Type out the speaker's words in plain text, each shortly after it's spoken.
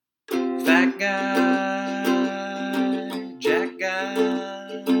Fat guy, jack guy,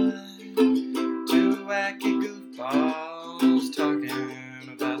 two wacky goofballs talking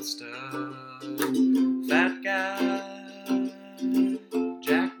about stuff. Fat guy,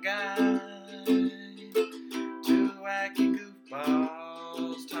 jack guy, two wacky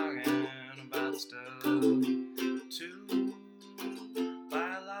goofballs talking about stuff. Two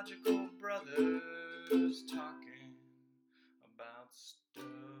biological brothers talking about stuff.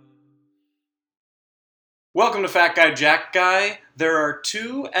 Welcome to Fat Guy, Jack Guy. There are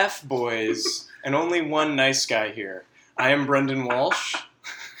two F-boys and only one nice guy here. I am Brendan Walsh.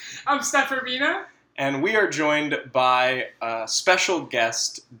 I'm Steph Urbina. And we are joined by a special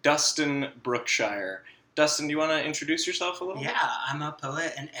guest, Dustin Brookshire. Dustin, do you want to introduce yourself a little bit? Yeah, I'm a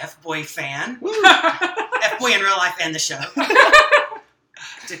poet and F-boy fan. F-boy in real life and the show.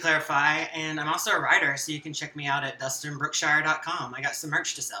 To clarify, and I'm also a writer, so you can check me out at dustinbrookshire.com. I got some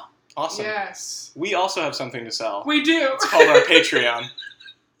merch to sell. Awesome. Yes. We also have something to sell. We do. It's called our Patreon.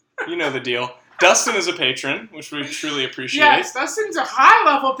 You know the deal. Dustin is a patron, which we truly appreciate. Yes, Dustin's a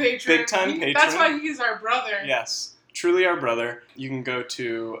high-level patron. Big-time patron. That's why he's our brother. Yes, truly our brother. You can go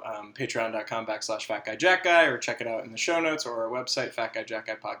to patreon.com/fatguyjackguy or check it out in the show notes or our website,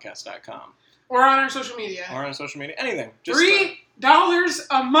 fatguyjackguypodcast.com. Or on our social media. Or on social media. Anything. Just $3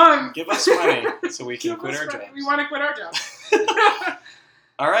 a month. give us money so we can quit our jobs. We want to quit our jobs.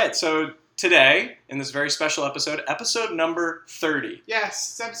 All right, so today, in this very special episode number 30. Yes,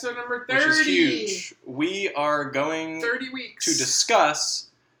 it's episode number 30. Which is huge. We are going 30 weeks. to discuss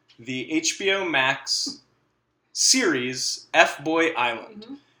the HBO Max series F-Boy Island.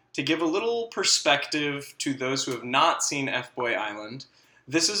 Mm-hmm. To give a little perspective to those who have not seen F-Boy Island,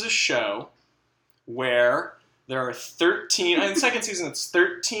 this is a show where there are 13, in the second season it's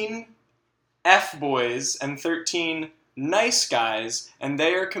 13 F-boys and 13 nice guys, and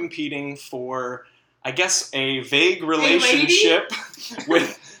they are competing for, I guess, a vague relationship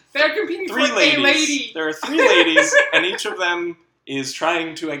with They're competing three for ladies. a lady. There are 3 ladies, and each of them is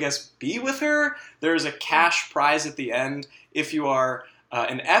trying to, I guess, be with her. There's a cash prize at the end. If you are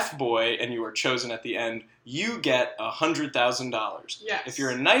an F-boy and you are chosen at the end, you get $100,000. Yes. If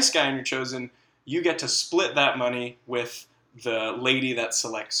you're a nice guy and you're chosen, you get to split that money with the lady that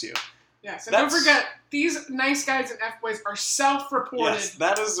selects you. Yes, and don't forget, these nice guys and F-boys are self-reported. Yes,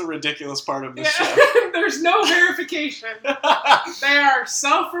 that is the ridiculous part of this show. There's no verification. They are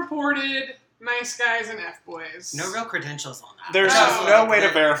self-reported nice guys and F-boys. No real credentials on that. There's no way to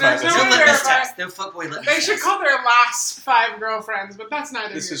verify There's this. no way to litmus verify. test. No fuckboy litmus They should test. call their last 5 girlfriends, but that's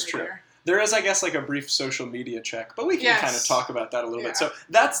neither This here is nor true. there. There is, I guess, like a brief social media check, but we can kind of talk about that a little bit. Yeah. So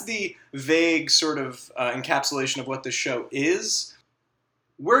that's the vague sort of encapsulation of what this show is.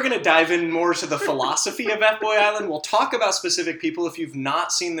 We're going to dive in more to the philosophy of F-Boy Island. We'll talk about specific people. If you've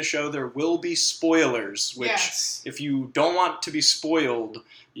not seen the show, there will be spoilers, which if you don't want to be spoiled,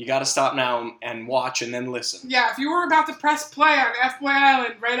 you got to stop now and watch and then listen. Yeah, if you were about to press play on F-Boy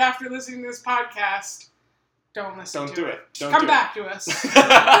Island right after listening to this podcast, don't listen Don't to do it. it. Don't Come do back to us.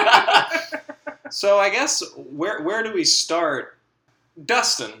 So I guess, where do we start?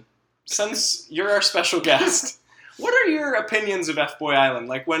 Dustin, since you're our special guest, what are your opinions of F-Boy Island?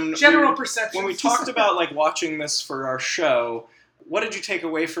 Like General perception. When we talked about like watching this for our show, what did you take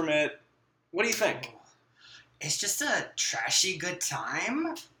away from it? What do you think? It's just a trashy good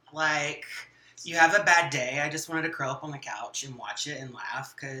time. Like, you have a bad day. I just wanted to curl up on the couch and watch it and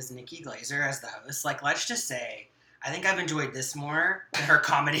laugh because Nikki Glaser as the host, like, let's just say, I think I've enjoyed this more than her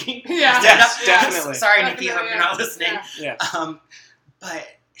comedy. Yeah. Yes, definitely. Sorry, Definitely, Nikki, hope you're not listening. Yeah. Yeah. But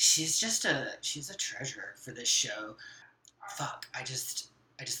she's a treasure for this show. Fuck, I just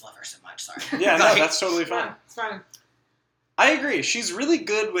love her so much. Sorry. Yeah, no, Like, that's totally fine. Yeah, it's fine. I agree. She's really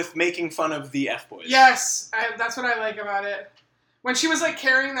good with making fun of the F-boys. Yes, that's what I like about it. When she was like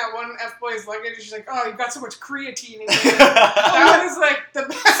carrying that one F-boy's luggage, she's like, "Oh, you've got so much creatine in you." That was like the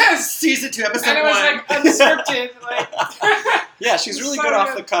best. Season 2, episode 1. And it was like unscripted. Like, Yeah, she's really So good off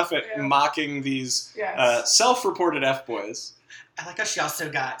good. the cuff at Yeah. mocking these yes. self-reported F-boys. I like how she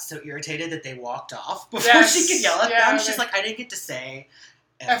also got so irritated that they walked off before Yes. she could yell at Yeah, them. She's they- like, I didn't get to say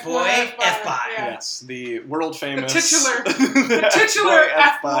F-boy, F-boy, F-boy. F-bye. Yeah. Yes, the world famous... The titular the titular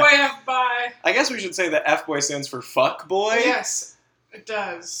F-boy. F-boy, F-boy. I guess we should say that F-boy stands for fuck boy. Yes, it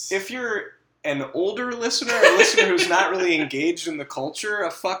does. If you're an older listener, a listener who's not really engaged in the culture,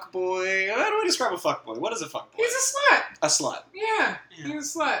 a fuck boy... How do I describe a fuck boy? What is a fuck boy? He's a slut. A slut. Yeah, Yeah.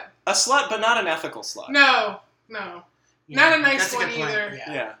 he's a slut. A slut, but not an ethical slut. No. Yeah, Not a nice that's one good point. either.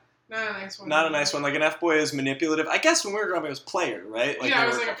 Yeah. Not a nice one. Not a nice one. Like an F-boy is manipulative. I guess when we were growing up, it was player, right? Yeah, they it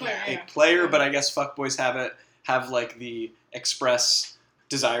was were like a player, A yeah. player, but I guess fuckboys have like the express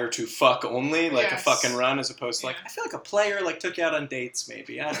desire to fuck only, like a Yes. fuck and run, as opposed to like, Yeah. I feel like a player like took you out on dates,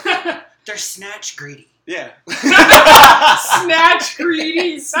 maybe. I don't know. They're snatch greedy. Yeah. Snatch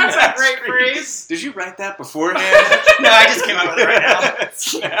greedies. That's Snatch a great greedy. phrase. Did you write that beforehand? No, I just came up with it right now.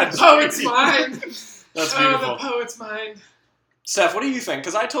 Snatch Poet's greedy. mind. That's Oh, beautiful. the poet's mind. Steph, what do you think?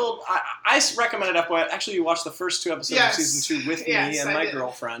 Because I recommended F-Boy. Actually, you watched the first 2 episodes Yes. of season 2 with Yes, me and I my did.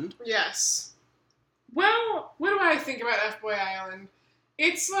 girlfriend. Yes. Well, what do I think about F-Boy Island?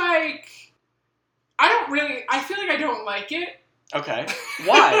 It's like, I feel like I don't like it. Okay.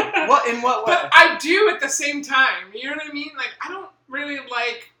 Why? In what way? But I do at the same time. You know what I mean? Like, I don't really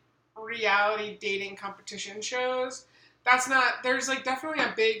like reality dating competition shows. There's like definitely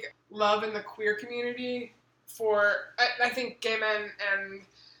a big love in the queer community for, I think, gay men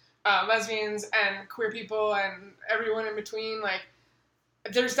and lesbians and queer people and everyone in between. Like,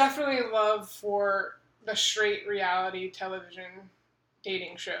 there's definitely love for the straight reality television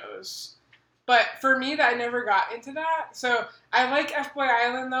dating shows. But for me, I never got into that. So I like F-Boy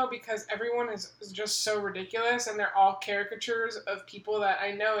Island, though, because everyone is just so ridiculous, and they're all caricatures of people that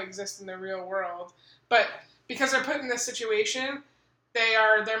I know exist in the real world. But because they're put in this situation, they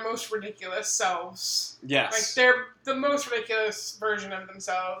are their most ridiculous selves. Yes. Like, they're the most ridiculous version of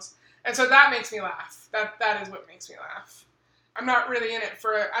themselves. And so that makes me laugh. That is what makes me laugh. I'm not really in it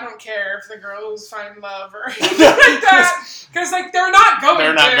I don't care if the girls find love or anything like that. Because, like, they're not going to.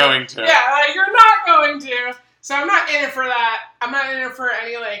 They're not going to. Yeah, like, you're not going to. So I'm not in it for that. I'm not in it for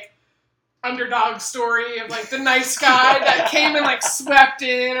any, like, underdog story of, like, the nice guy that came and, like, swept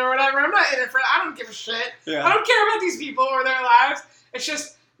in or whatever. I'm not in it for that. I don't give a shit. Yeah. I don't care about these people or their lives. It's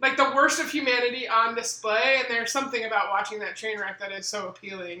just, like, the worst of humanity on display, and there's something about watching that train wreck that is so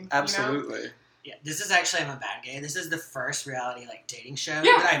appealing. Absolutely. You know? Yeah, this is actually, I'm a bad gay. This is the first reality dating show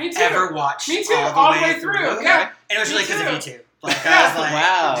Yeah, that me I've too. ever watched Me too, all the way through. through. Yeah. And it was Me really because of too. you two. Like, Yeah. I was like,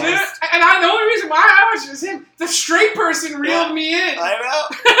 Wow. Dude, just- and the only reason why I watched it was him. The straight person reeled me in. I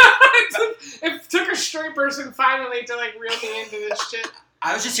know. it took a straight person finally to, like, reel me into this shit.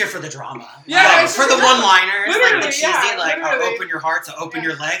 I was just here for the drama. Yeah, Like, it's for just the drama. one-liners, like the Literally, cheesy, yeah, like, literally. I'll open your hearts, I'll open Yeah.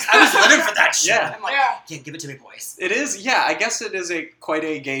 your legs. I was living for that shit. Yeah. I'm like, Yeah. yeah, give it to me, boys. It is, yeah, I guess it is quite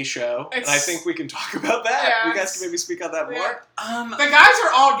a gay show. And I It's- think we can talk about that. Yeah, You guys it's- can maybe speak on that more. The guys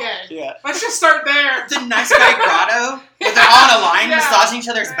are all gay. Yeah. Let's just start there. The nice guy grotto, where they're all in a line Yeah. massaging each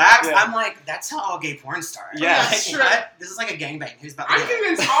other's backs. Yeah. I'm like, that's how all gay porn starts. Yeah. Like, That's true. what? This is like a gangbang. Who's about to I'm get it?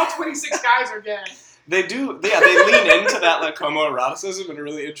 convinced all 26 guys are gay. They do, yeah, they lean into that like homoeroticism in a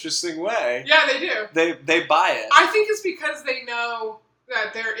really interesting way. Yeah, they do. They buy it. I think it's because they know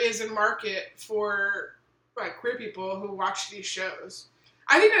that there is a market for, like, queer people who watch these shows.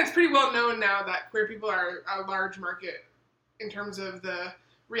 I think that it's pretty well known now that queer people are a large market in terms of the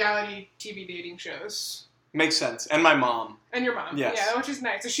reality TV dating shows. Makes sense. And my mom. And your mom. Yes. Yeah, which is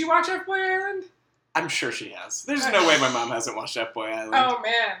nice. Does she watch F-Boy Island? I'm sure she has. There's no way my mom hasn't watched F-Boy Island. Oh,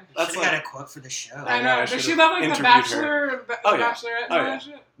 man. That's Should've got like, a quote for the show. I know, I Does she should've love, like, The interviewed Bachelor and The Oh, yeah. Bachelorette and Oh, all yeah. that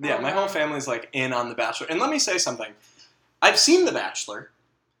shit? yeah, Oh, my wow. whole family's like in on The Bachelor. And let me say something. I've seen The Bachelor.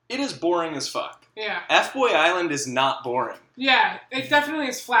 It is boring as fuck. Yeah. F-Boy Island is not boring. Yeah, it definitely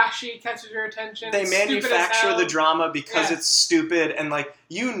is flashy, catches your attention. They It's stupid as manufacture hell. the drama because Yeah. it's stupid and like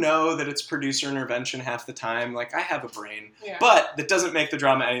you know that it's producer intervention half the time. Like I have a brain, Yeah. but that doesn't make the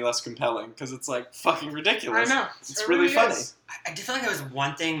drama any less compelling because it's like fucking I ridiculous. know. It's It really funny. is. I do feel like there was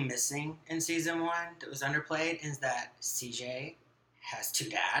one thing missing in season 1 that was underplayed, is that CJ has 2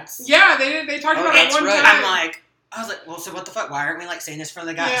 dads. Yeah, they talked Oh, about it that's one right. time. I was like, well, so what the fuck? Why aren't we like saying this from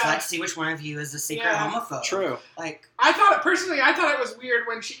the guys? Yeah. Let's see which one of you is a secret Yeah. homophobe. True. Like, I thought it was weird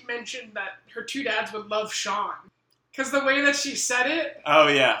when she mentioned that her 2 dads would love Sean. Because the way that she said it, Oh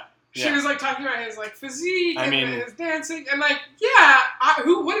yeah. she Yeah. was like talking about his like physique I and mean- his dancing. And like, yeah,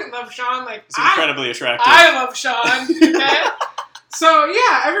 who wouldn't love Sean? Like, It's incredibly attractive. I love Sean. Okay? So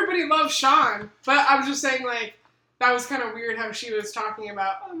yeah, everybody loves Sean. But I was just saying, like, that was kind of weird how she was talking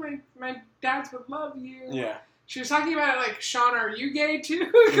about, oh, my dads would love you. Yeah. She was talking about it like, Sean, are you gay too?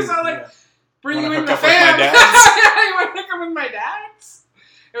 Because I like, Yeah. bring Wanna you in hook the up with my fam. dads? Yeah, you want to hook up with my dads?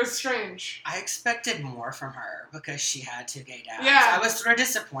 It was strange. I expected more from her because she had 2 gay dads. Yeah. I was sort of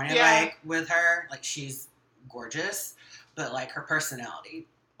disappointed, Yeah. like, with her. Like, she's gorgeous, but, like, her personality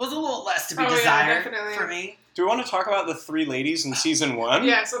was a little less to be Oh, yeah, desired definitely. for me. Do we want to talk about the 3 ladies in season 1?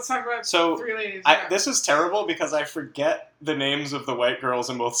 Yes, let's talk about So, 3 ladies. Yeah. This is terrible because I forget the names of the white girls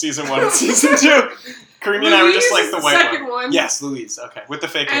in both season 1 and season 2. Karimi and I were just Louise like is the the white second one. Yes, Louise. Okay, with the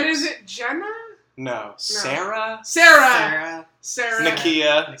fake And lips. is it Jenna? No, Sarah, Sarah. Sarah.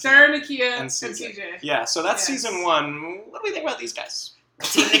 Nakia. Sarah, Nakia, And and CJ. CJ. Yeah, so that's Yes. season 1. What do we think about these guys?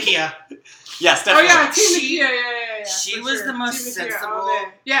 Team Nikia. Yes, Oh definitely. yeah, Team She- Nikki. Yeah. she for was sure. the most Team Nikki all sensible, day.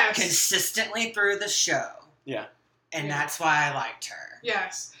 Yes. consistently through the show. Yeah. And Yeah. that's why I liked her.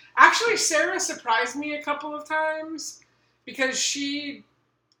 Yes. Actually, Sarah surprised me a couple of times because she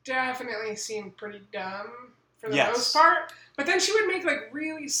definitely seemed pretty dumb for the most part. But then she would make like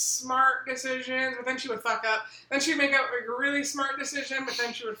really smart decisions, but then she would fuck up. Then she'd make like a really smart decision, but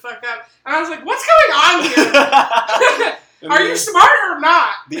then she would fuck up. And I was like, what's going on here? Are you smart or not?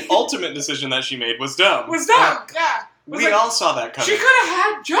 The ultimate decision that she made was dumb. Was dumb, yeah. We all saw that coming. She could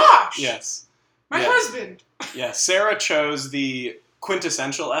have had Josh. Yes. My Yeah. husband. Yeah, Sarah chose the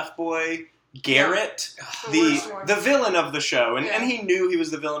quintessential F-boy, Garrett, The worst one. the villain of the show. And, Yeah. and he knew he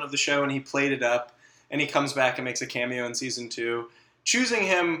was the villain of the show, and he played it up. And he comes back and makes a cameo in season 2. Choosing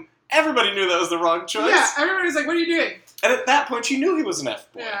him, everybody knew that was the wrong choice. Yeah, everybody's like, what are you doing? And at that point, she knew he was an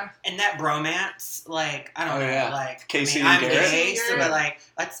F-boy. Yeah. And that bromance, like, I don't Oh, know, yeah. like, Casey I and mean, I'm Garrett? gay, so, Yeah. but like,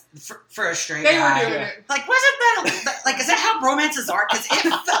 that's for a straight They guy. were doing yeah. it. Like, wasn't that, like, is that how romances are? Because it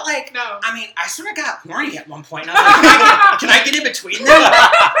felt like, No. I mean, I sort of got horny at one point. And I was like, can I get in between them?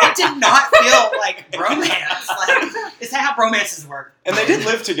 Like, it did not feel like bromance. Like, is that how romances work? And they did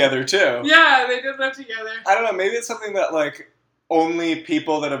live together, too. Yeah, they did live together. I don't know, maybe it's something that, like, only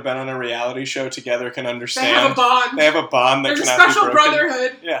people that have been on a reality show together can understand. They have a bond. They have a bond that There's a cannot special be broken.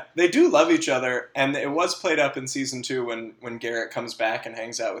 brotherhood. Yeah, they do love each other, and it was played up in season 2 when Garrett comes back and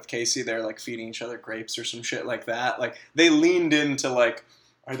hangs out with Casey. They're like feeding each other grapes or some shit like that. Like they leaned into like,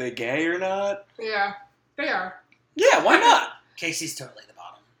 are they gay or not? Yeah, they are. Yeah, why not? Casey's totally the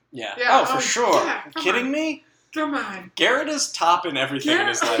bottom. Yeah. Yeah, Oh, for oh, sure. yeah, come Kidding on. me? Come on. Garrett is top in everything in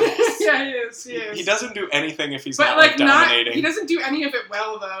his life. Yeah, he is. He is. He doesn't do anything if he's but not like dominating. he doesn't do any of it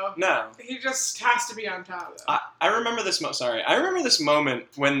well though. No. He just has to be on top though. I remember this. I remember this moment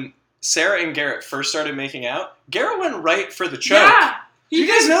when Sarah and Garrett first started making out. Garrett went right for the choke. Yeah. Did you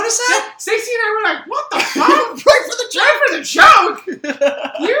guys notice that? Stacey and I were like, what the fuck? right for the choke. Right for the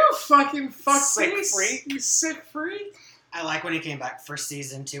joke! You fucking fuck Sick face. freak. You sick freak. I like when he came back for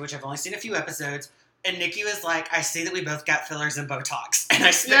season 2, which I've only seen a few episodes. And Nikki was like, I see that we both got fillers and Botox. And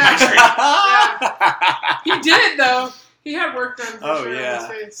I spit my drink. He did though. He had work done for Oh, sure yeah. on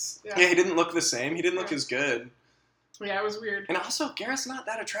his face. Yeah. Yeah, he didn't look the same. He didn't look as good. Yeah, it was weird. And also, Garrett's not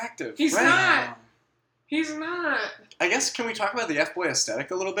that attractive. He's right? not. He's not. I guess, can we talk about the F-boy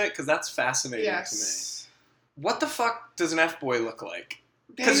aesthetic a little bit? Because that's fascinating to Yes. me. What the fuck does an F-boy look like?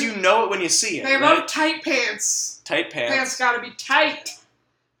 They- Because you know it when you see it, They right? love tight pants. Tight pants. Pants gotta be tight.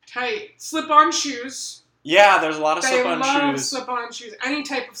 Tight. Slip-on shoes. Yeah, there's a lot of They slip-on love shoes. slip-on shoes. Any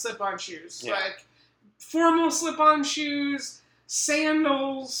type of slip-on shoes. Yeah. Like formal slip-on shoes,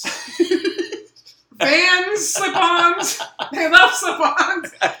 sandals, Vans slip-ons. They love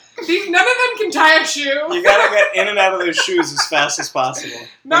slip-ons. None of them can tie a shoe. You gotta get in and out of those shoes as fast as possible.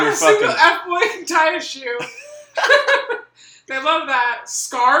 Not when a you're single fucking- F-boy can tie a shoe. They love that.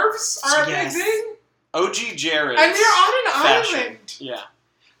 Scarves are a Yes. big thing. OG Jared. And they're on an fashion. island. Yeah.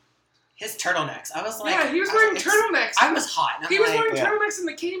 His turtlenex. I was like, Yeah, he was I wearing like, turtlenecks. I was hot. And I'm He was like, wearing yeah. turtlenecks in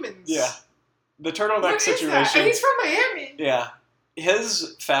the Caymans. Yeah. The What turtleneck is that? situation. And he's from Miami. Yeah.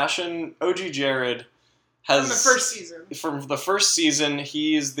 His fashion, OG Jared has... From the first season. From the first season,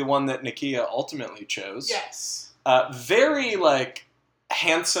 he's the one that Nakia ultimately chose. Yes. Very, like,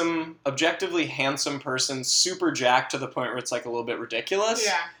 handsome, objectively handsome person, super jacked to the point where it's, like, a little bit ridiculous.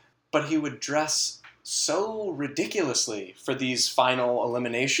 Yeah. But he would dress so ridiculously for these final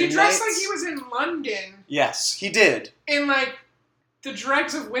elimination He dressed nights. like he was in London Yes, he did. in, like, the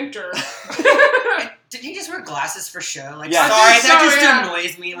dregs of winter. Did he just wear glasses for show? Like, Yeah. sorry, I think that so, just yeah.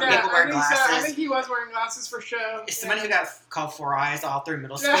 annoys me when Yeah, people wear I think so. glasses. I think he was wearing glasses for show. As someone who got called Four Eyes all through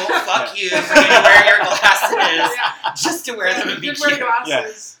middle school, Yeah. fuck you for getting to wear your glasses Yeah. just to wear them He and be did cute. wear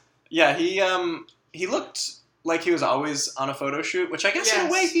glasses. Yeah, he looked like he was always on a photo shoot, which I guess in a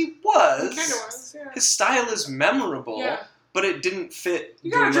Yes. way he He was. kind of was, yeah. His style is memorable, Yeah. but it didn't fit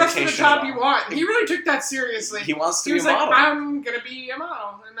You the gotta dress for the location job at you all. want. He really took that seriously. He wants to He be was a like, model. I'm gonna be a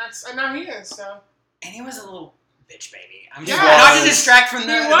model, and now he is. So And he was a little bitch baby. I'm He just not was. to distract from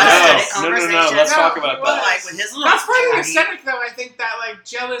the He was. aesthetic No, no, no, conversation. let's No, talk he about was. But that. like with his little that's part of the catty- aesthetic, though. I think that like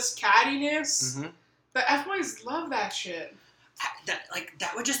jealous cattiness. Mm-hmm. The F boys love that shit.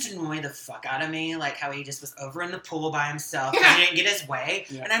 that would just annoy the fuck out of me. Like how he just was over in the pool by himself and Yeah. he didn't get his way.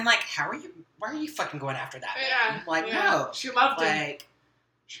 Yeah. And I'm like, why are you fucking going after that man? Yeah, Like, yeah. no. She loved him. Like,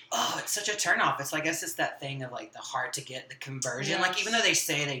 oh, it's such a turnoff. It's like, I guess it's that thing of like the hard to get the conversion. Yes. Like even though they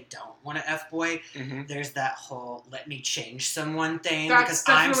say they don't want an F boy, Mm-hmm. there's that whole let me change someone thing That's because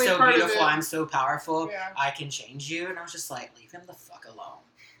I'm definitely so part of beautiful, it. I'm so powerful, Yeah. I can change you. And I was just like, leave him the fuck alone.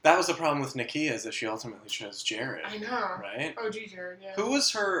 That was the problem with Nakia, is that she ultimately chose Jared. I know. Right? OG Jared, yeah. Who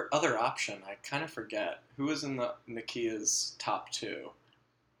was her other option? I kind of forget. Who was in the Nakia's top 2?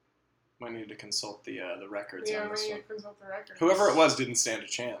 Might need to consult the records on this one. Yeah, consult the records. Whoever it was didn't stand a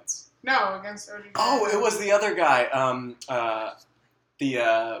chance. No, against OG Jared. Oh, it was the other guy.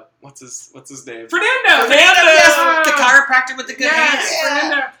 What's his name? Fernando! Yes, the chiropractor with the good hands.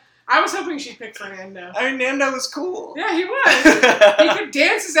 Fernando. I was hoping she'd pick Fernando. I mean, Nando was cool. Yeah, he was. He could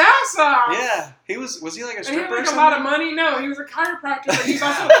dance his ass off. Yeah, he was he like a stripper? And he had or like a something? lot of money. No, he was a chiropractor, but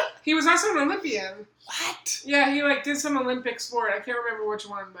he was also an Olympian. What? Yeah, he like did some Olympic sport. I can't remember which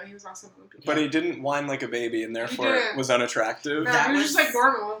one, but he was also an Olympian. But he didn't whine like a baby, and therefore was unattractive. No, he was just like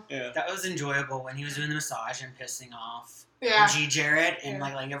normal. Yeah, that was enjoyable when he was doing the massage and pissing off. Yeah. OG Jared and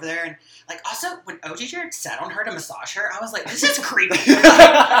like laying over there, and like also when OG Jared sat on her to massage her, I was like, this is creepy.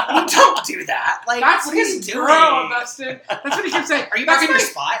 Like, don't do that. Like, that's what are you doing? Girl, Dustin. That's what he kept saying. Are you back in your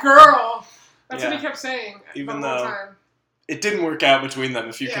spot? Girl. That's what he kept saying. Even the whole though time. It didn't work out between them,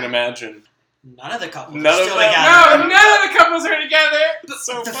 if you can imagine. None of the couples None are of still them. together. No, none of the couples are together. That's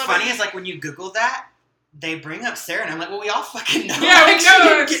so the funny. funny is, like, when you Google that, they bring up Sarah, and I'm like, well, we all fucking know. Yeah, we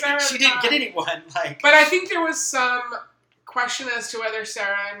like, know she didn't get anyone. Like, but I think there was some question as to whether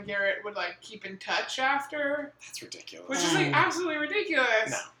Sarah and Garrett would like keep in touch after. That's ridiculous. Which is like absolutely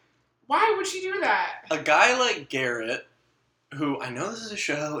ridiculous. No. Why would she do that? A guy like Garrett, who I know this is a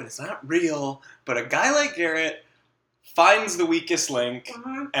show and it's not real, but a guy like Garrett finds the weakest link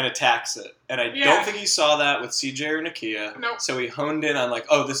and attacks it. And I don't think he saw that with CJ or Nakia. Nope. So he honed in on like,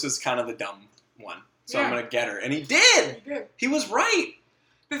 oh, this is kind of the dumb one. So I'm going to get her. And he did. He did. He was right.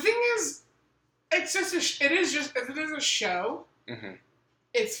 The thing is, it's just it is a show. Mm-hmm.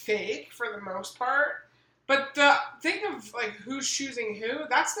 It's fake for the most part. But the thing of like who's choosing who,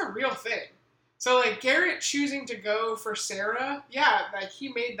 that's the real thing. So like Garrett choosing to go for Sarah, yeah, like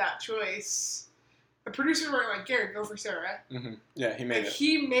he made that choice. The producers were like, Garrett, go for Sarah. Mm-hmm. Yeah, he made it.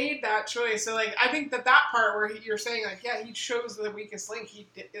 He made that choice. So like I think that part where you're saying like, yeah, he chose the weakest link. He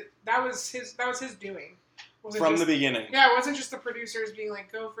did it, that was his doing. From the beginning. Yeah, it wasn't just the producers being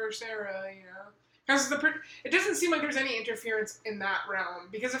like, go for Sarah, you know. Because it doesn't seem like there's any interference in that realm.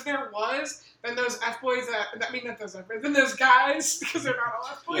 Because if there was, then those F-boys not those F-boys, then those guys, because they're not all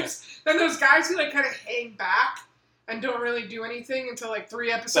F-boys, then those guys who like kind of hang back and don't really do anything until like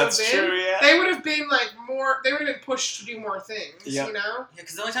 3 episodes That's in, true, yeah. they would have been like they would have been pushed to do more things, you know? Yeah,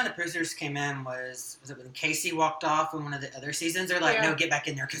 because the only time the producers came in was it when Casey walked off in one of the other seasons? They're like, no, get back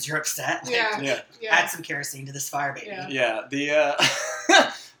in there because you're upset. Like, add some kerosene to this fire, baby. Yeah,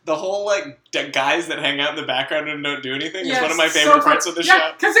 the whole like guys that hang out in the background and don't do anything is one of my favorite parts of the show.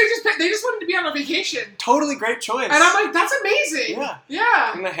 Yeah, because they just wanted to be on a vacation. Totally great choice. And I'm like, that's amazing. Yeah.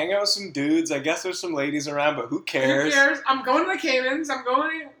 I'm gonna hang out with some dudes. I guess there's some ladies around, but who cares? Who cares? I'm going to the Caymans. I'm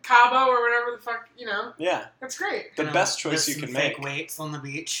going to Cabo or whatever the fuck, you know. Yeah. That's great. The best choice you can make. Fake weights on the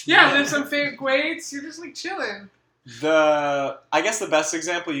beach. Yeah, there's some fake weights. You're just like chilling. I guess the best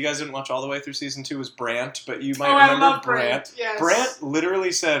example, you guys didn't watch all the way through season 2, was Brant, but you might remember I love Brant. Yes. Brant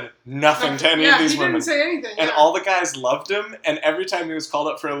literally said nothing to any of these women. He didn't say anything. And all the guys loved him, and every time he was called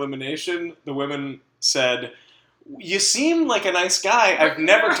up for elimination, the women said, you seem like a nice guy. I've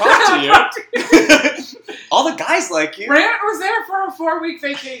never talked to you. All the guys like you. Brant was there for a 4-week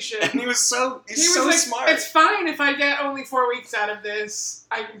vacation. And he's so like, smart. It's fine if I get only 4 weeks out of this.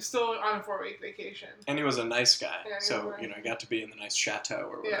 I'm still on a 4-week vacation. And he was a nice guy. Yeah, so, he got to be in the nice chateau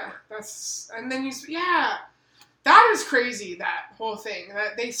or whatever. Yeah, and then that is crazy, that whole thing.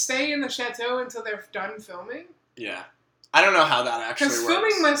 That they stay in the chateau until they're done filming. Yeah. I don't know how that actually works. Because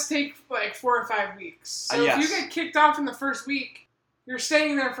filming must take like 4 or 5 weeks. So if you get kicked off in the first week, you're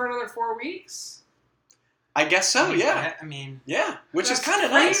staying there for another 4 weeks? I guess so, yeah. I mean... Yeah, which is kind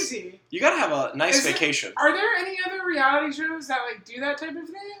of nice. You gotta have a nice vacation. Are there any other reality shows that like do that type of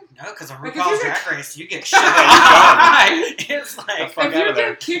thing? No, because on RuPaul's Drag Race, you get shit. It's like... If you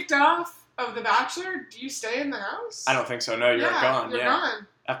get kicked off of The Bachelor, do you stay in the house? I don't think so. No, you're gone. You're gone.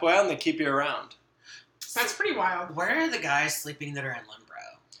 F-Boy Island, they keep you around. That's pretty wild. Where are the guys sleeping that are in Limbo?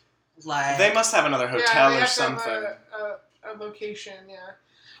 Like they must have another hotel or something. A location, yeah.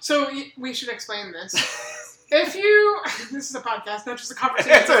 So we should explain this. If you, this is a podcast, not just a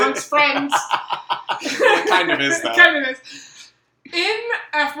conversation amongst friends. It kind of is, though. It kind of is. In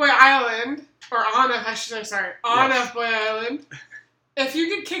F-Boy Island, on F-Boy Island, if you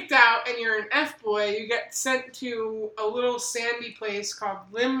get kicked out and you're an F-Boy, you get sent to a little sandy place called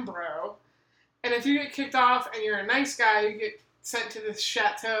Limbro. And if you get kicked off and you're a nice guy, you get sent to this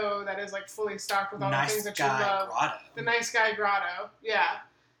chateau that is like fully stocked with all the things that you love. Grotto. The nice guy grotto. Yeah.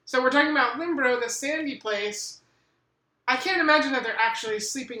 So we're talking about Limbro, the sandy place. I can't imagine that they're actually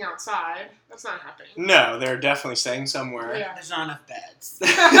sleeping outside. That's not happening. No, they're definitely staying somewhere. Yeah. There's not enough beds.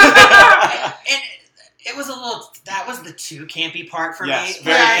 and it was a little. That was the too campy part for me.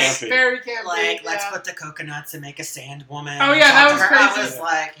 Very campy. Very campy. Like, let's put the coconuts and make a sand woman. Oh, yeah, that was crazy. I was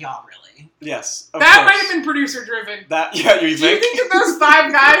like, y'all really? Yes, that might have been producer driven. You Do you think that those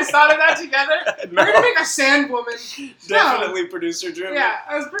 5 guys thought of that together? No. We're gonna make a sand woman. Definitely producer driven. Yeah,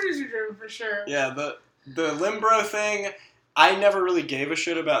 it was producer driven for sure. Yeah, the Limbro thing, I never really gave a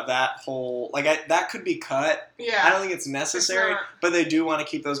shit about that whole... Like, that could be cut. Yeah. I don't think it's necessary, It's not. but they do want to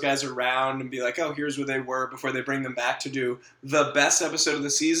keep those guys around and be like, oh, here's where they were before they bring them back to do the best episode of the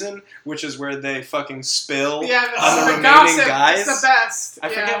season, which is where they fucking spill on the remaining gossip. guys. It's the best. I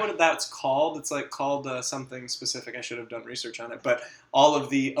forget what that's called. It's like called something specific. I should have done research on it. But all of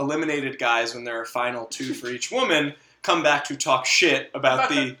the eliminated guys, when there are final 2 for each woman, come back to talk shit about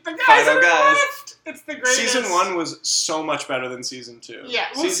the guys final that guys. left. It's the greatest. Season 1 was so much better than Season 2. Yeah,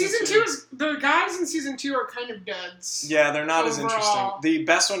 well, season 2 is... The guys in Season 2 are kind of duds. Yeah, they're not as overall. interesting. The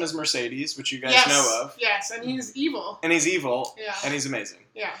best one is Mercedes, which you guys know of. Yes, and he's evil. And he's evil. Yeah. And he's amazing.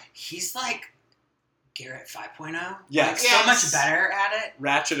 Yeah. He's like Garrett 5.0. Yes. Like, so much better at it.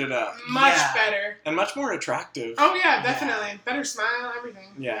 Ratchet it up. Much better. And much more attractive. Oh, yeah, definitely. Better smile, everything.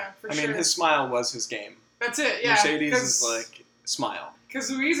 Yeah. For I sure. mean, his smile was his game. That's it, yeah. Mercedes is like, smile. Because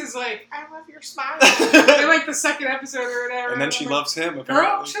Louise is like, I love your smile. In like the second episode or whatever. And then she loves him, apparently.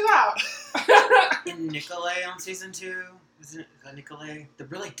 Girl, chill out. And Nicolay on season 2. Isn't it Nicolay? The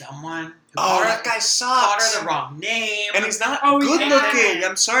really dumb one. Who Oh, called that her- guy sucks. Called her the wrong name. And he's not Oh, good yeah. looking.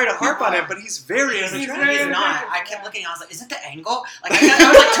 I'm sorry to harp on it, but he's very He's unattractive. very He's not. unattractive, I kept yeah. looking. I was like, is it the angle? Like, I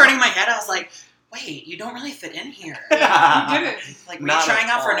was like turning my head. I was like, wait, you don't really fit in here. You didn't. Like, were Not you trying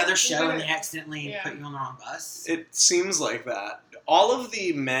at out for all. another show and didn't. they accidentally Yeah. put you on the wrong bus? It seems like that. All of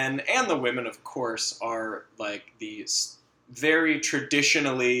the men and the women, of course, are like these very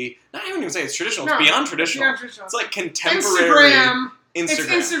traditionally. Not even say it's traditional. No, it's beyond traditional. Beyond traditional. It's like contemporary Instagram. It's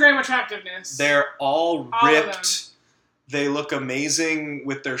Instagram. Instagram attractiveness. They're all All of them. ripped. They look amazing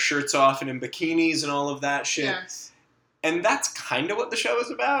with their shirts off and in bikinis and all of that shit. Yes. And that's kind of what the show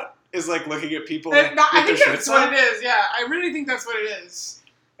is about. Is like looking at people I with their think shirts that's what off. it is, yeah. I really think that's what it is.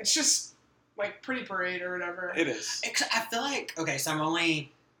 It's just like Pretty Parade or whatever. It is. I feel like, okay, so I'm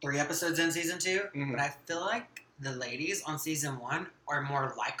only 3 episodes in season 2, Mhm. but I feel like the ladies on season 1 are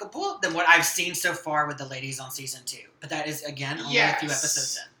more likable than what I've seen so far with the ladies on season 2. But that is, again, only a few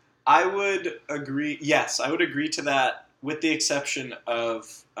episodes in. I would agree. Yes, I would agree to that, with the exception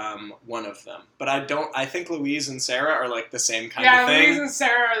of one of them. But I think Louise and Sarah are like the same kind of thing. Yeah, Louise and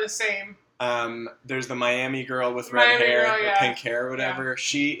Sarah are the same. There's the Miami girl with red Miami hair, girl, or yeah. pink hair, or whatever.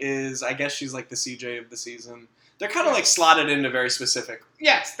 She is. I guess she's like the CJ of the season. They're kind of like slotted into very specific.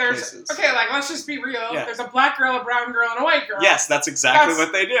 Yes, there's... Places. Okay, like, let's just be real. Yeah. There's a black girl, a brown girl, and a white girl. Yes, that's exactly That's-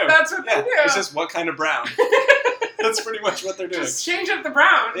 what they do. That's what they do. It's just what kind of brown. That's pretty much what they're doing. Just change up the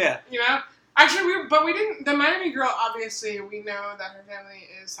brown. Yeah. You know? Actually, we didn't... The Miami girl, obviously, we know that her family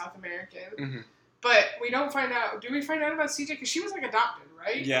is South American. Mm-hmm. But we don't find out... Do we find out about CJ? Because she was, like, adopted,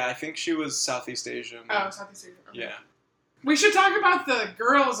 right? Yeah, I think she was Southeast Asian. Oh, Southeast Asian. Okay. Yeah. We should talk about the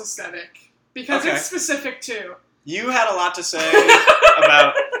girls' aesthetic. Because Okay. it's specific, too. You had a lot to say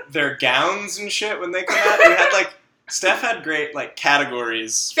about their gowns and shit when they come out. You had like Steph had great like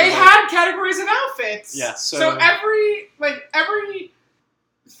categories. They had categories of outfits. Yeah, So every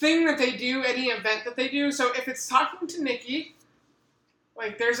thing that they do, any event that they do, so if it's talking to Nikki,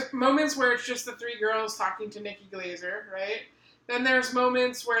 like there's moments where it's just the 3 girls talking to Nikki Glazer, right? Then there's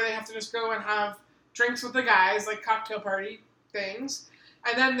moments where they have to just go and have drinks with the guys, like cocktail party things.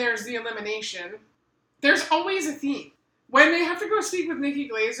 And then there's the elimination. There's always a theme. When they have to go speak with Nikki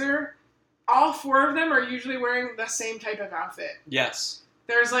Glazer, all 4 of them are usually wearing the same type of outfit. Yes.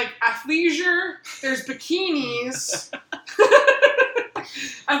 There's like athleisure, there's bikinis.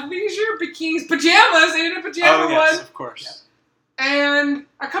 Athleisure, bikinis, pajamas, they did a pajama Oh yes, one. of course. And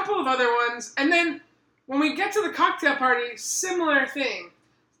a couple of other ones. And then when we get to the cocktail party, similar thing.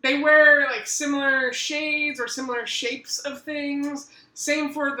 They wear like similar shades or similar shapes of things.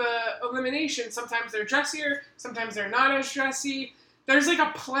 Same for the elimination. Sometimes they're dressier, sometimes they're not as dressy. There's like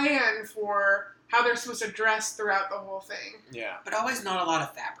a plan for how they're supposed to dress throughout the whole thing. Yeah. But always not a lot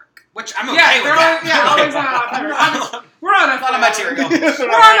of fabric, which I'm okay Yeah, with that. always not a lot of fabric. We're on A lot of material.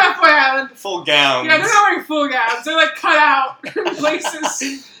 We're on FY Island. Full gowns. Yeah, they're not wearing full gowns. They're like cut out in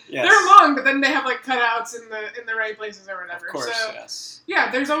places. Yes. They're long, but then they have like cutouts in the right places or whatever. Of course, so, yes. yeah,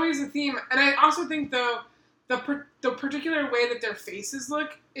 there's always a theme, and I also think though the particular way that their faces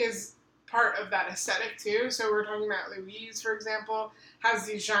look is part of that aesthetic too. So we're talking about Louise, for example, has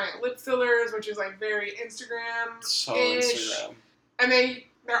these giant lip fillers, which is like very Instagram-ish. So Instagram. And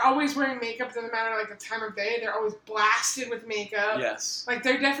they're always wearing makeup. It doesn't matter like the time of day. They're always blasted with makeup. Yes. Like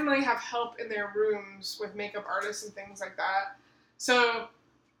they definitely have help in their rooms with makeup artists and things like that. So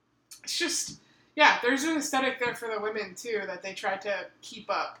it's just, yeah, there's an aesthetic there for the women too that they try to keep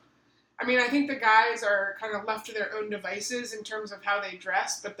up. I mean, I think the guys are kind of left to their own devices in terms of how they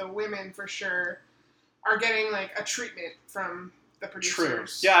dress, but the women for sure are getting like a treatment from the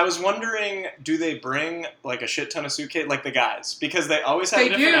producers. True. Yeah, I was wondering, do they bring like a shit ton of suitcase like the guys? Because they always have a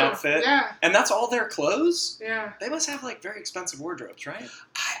different outfit. Yeah. And that's all their clothes? Yeah. They must have like very expensive wardrobes, right?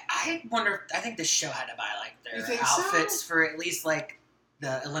 I wonder, I think the show had to buy like You their think outfits so? for at least like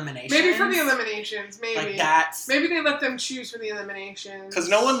the eliminations. Maybe for the eliminations, maybe. Like that's... Maybe they let them choose for the eliminations. Because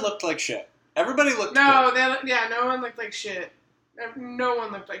no one looked like shit. Everybody looked no one looked like shit. No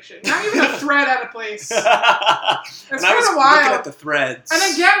one looked like shit. Not even a thread out of place. good. It's And I was kind of wild. looking at the threads.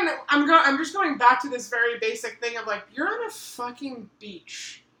 And again, I'm just going back to this very basic thing of like, you're on a fucking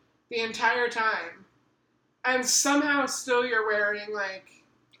beach the entire time, and somehow still you're wearing like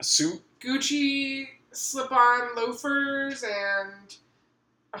a suit? Gucci slip-on loafers and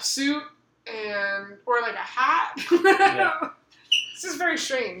a suit or like a hat. Yeah. This is very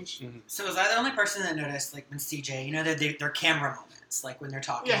strange. Mm-hmm. So was I the only person that noticed, like, when CJ, you know, their camera moments, like when they're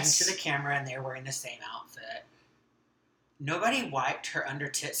talking to the camera and they're wearing the same outfit, nobody wiped her under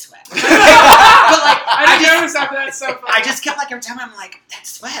tit sweat. But, like, I didn't notice that, but that's so funny. I just kept, like, every time I'm like, that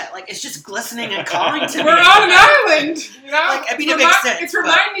sweat, like, it's just glistening and calling to me. We're on an island, you know? Like, I mean, it makes sense. It's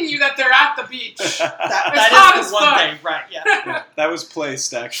reminding you that they're at the beach. That hot is as the one fuck. thing, right, yeah. That was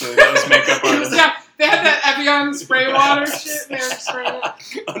placed, actually. That was makeup artist. Yeah, they had that Evian spray water shit. They were spraying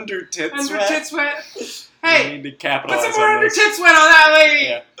it. Under tit Under sweat? tit sweat. You Hey, need to put capitalize some more on under this. tit sweat on that lady.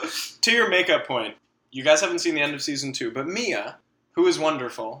 Yeah. To your makeup point, you guys haven't seen the end of season 2, but Mia, who is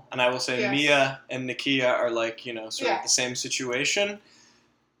wonderful, and I will say Yes. Mia and Nakia are like, you know, sort of the same situation.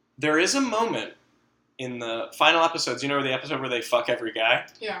 There is a moment in the final episodes, you know, the episode where they fuck every guy?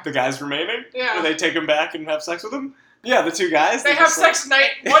 Yeah. The guys remaining? Yeah. Where they take him back and have sex with him? Yeah, the two guys. They have sex one night,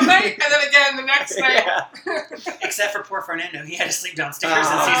 and then again the next night. Yeah. Except for poor Fernando. He had to sleep downstairs Oh,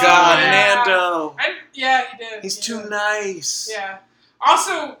 in season God, 1. yeah. Nando. Yeah, he did. He's He too did. nice. Yeah.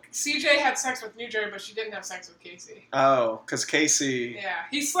 Also, CJ had sex with New Jerry, but she didn't have sex with Casey. Oh, because Casey... Yeah.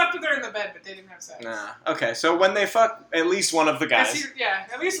 He slept with her in the bed, but they didn't have sex. Nah. Okay, so when they fuck at least one of the guys...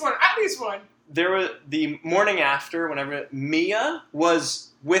 At least one. At least one. There were the morning after, whenever Mia was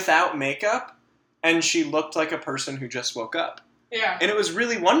without makeup, and she looked like a person who just woke up, Yeah. and it was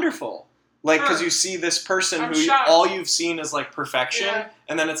really wonderful. Like, because you see this person I'm who shocked. all you've seen is like perfection, Yeah.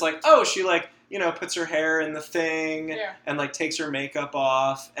 and then it's like, oh, she like, you know, puts her hair in the thing, Yeah. and like takes her makeup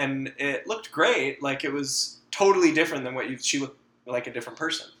off, and it looked great. Like it was totally different than she looked like a different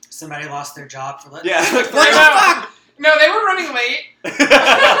person. Somebody lost their job for letting Yeah. What What the the fuck? No, they were running late.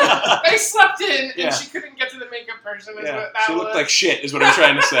 fuck? They slept in, Yeah. and she couldn't get to the makeup person. Is Yeah, what that she was. looked like shit, is what I'm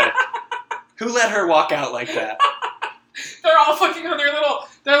trying to say. Who let her walk out like that? They're all fucking on their little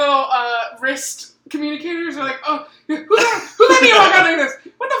wrist communicators. They're like, oh, who let me walk out like this?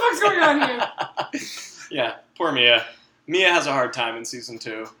 What the fuck's going on here? Yeah, poor Mia. Mia has a hard time in season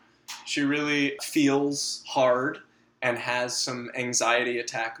 2. She really feels hard and has some anxiety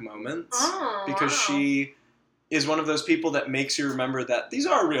attack moments Oh, because wow. she is one of those people that makes you remember that these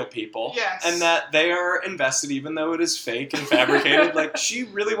are real people Yes. and that they are invested even though it is fake and fabricated. Like, she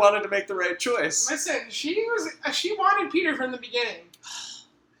really wanted to make the right choice. Listen, she wanted Peter from the beginning.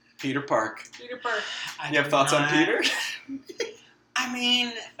 Peter Park. Peter Park. I You have do thoughts on not- Peter? I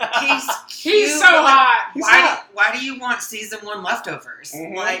mean, he's cute, He's so but, like, hot. He's Why, hot. why do you want season 1 leftovers?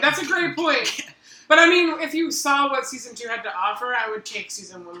 Mhm. Like, That's a great point. But I mean, if you saw what season 2 had to offer, I would take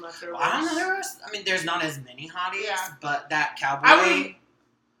season 1 leftovers. I don't know. There's not as many hotties, Yeah. but that cowboy. I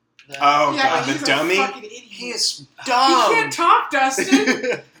Oh, Yeah, God, but the he's dummy? A fucking idiot. He is He dumb. can't talk, Dustin.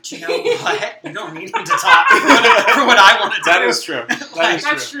 But you know what? You don't need him to talk for what I want to do. That is true. That is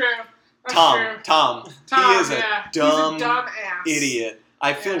That's true. true. That's Tom. true. Tom. Tom, He is a yeah. dumb He's a dumb ass. idiot.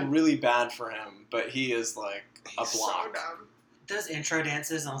 I feel Yeah. really bad for him, but he is like a He's block. so dumb. Those intro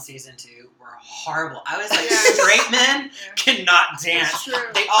dances on season 2 were horrible. I was like, Yeah. straight men Yeah. cannot dance. That's true.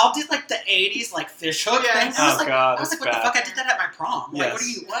 They all did like the 80s like fish hook Yes. thing. I was Oh, like, God, I was that's like, what bad. the fuck? I did that at my prom. Like,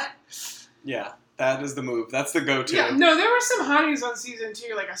 Yes. what? Yeah, that is the move. That's the go-to. Yeah, no, there were some hotties on season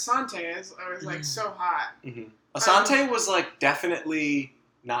 2, like Asante is always like so hot. Asante was like definitely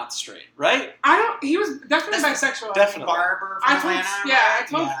not straight, right? He was definitely bisexual. Definitely. Barber from I told, Atlanta. yeah,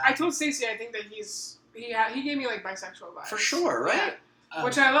 right? I told Stacey I think that he gave me like bisexual vibes. For sure, right?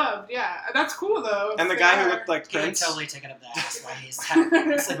 which I loved. Yeah, that's cool though. And the guy who looked like He would Prince. totally take it up the ass while he's sleeping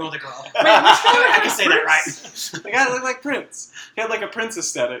with a girl. Wait, which guy? I can say that right. The guy looked like Prince. He had like a Prince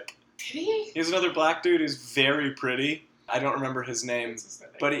aesthetic. Did he? He was another black dude who's very pretty. I don't remember his name.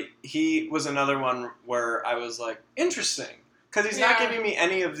 But he was another one where I was like, interesting. Because he's not giving me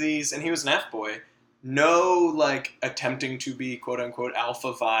any of these, and he was an F-boy. No, like, attempting to be quote-unquote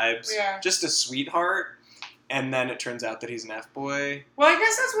alpha vibes. Yeah. Just a sweetheart. And then it turns out that he's an F-boy. Well, I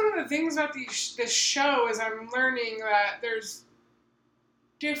guess that's one of the things about this show is I'm learning that there's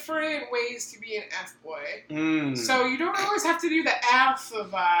different ways to be an F-boy. So you don't always have to do the alpha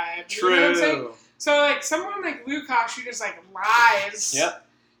vibe. True. You know what I'm saying? So, like, someone like Lukash who just, like, lies. Yep.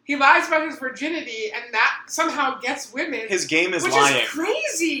 He lies about his virginity, and that somehow gets women. His game is which lying. Which is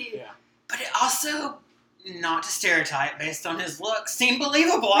crazy. Yeah. But it also, not to stereotype based on his looks, seemed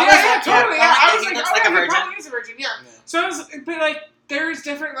believable. Totally. Yeah. I was he like, looks like a he virgin. probably is a virgin, yeah. So but like, there's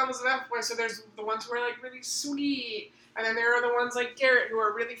different levels of F-boys. So there's the ones who are like really sweet, and then there are the ones like Garrett who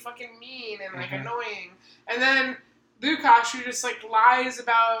are really fucking mean and like annoying, and then Lukash who just like lies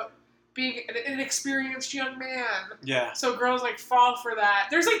about being an inexperienced young man. Yeah. So girls like fall for that.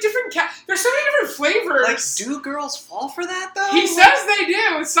 There's like different there's so many different flavors. Like, do girls fall for that though? He says they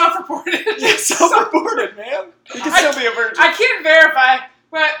do. It's self-reported. Yeah, self-reported, man. You can still be a virgin. I can't verify,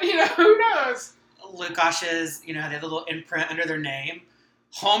 but who knows? Lukash's, they have a little imprint under their name.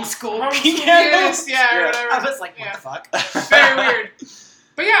 Homeschool Homeschool pianos. yeah, whatever. I was like, what the fuck? Very weird.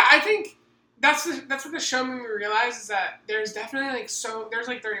 But yeah, I think that's what the show made me realize is that there's definitely there's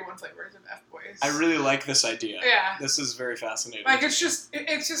 31 flavors of F-boys. I really like this idea. Yeah. This is very fascinating. Like, it's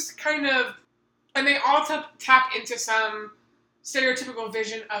just kind of, and they all tap into some stereotypical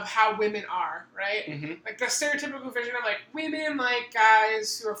vision of how women are, right? Mm-hmm. Like the stereotypical vision of like women like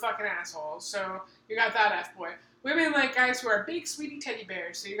guys who are fucking assholes, so you got that F-boy. Women like guys who are big sweetie teddy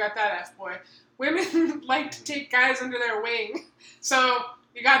bears, so you got that F-boy. Women like to take guys under their wing, so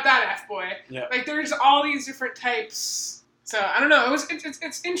you got that F-boy. Yeah. Like there's all these different types. So I don't know.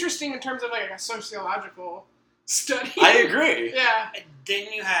 It's interesting in terms of like a sociological study. I agree. Yeah.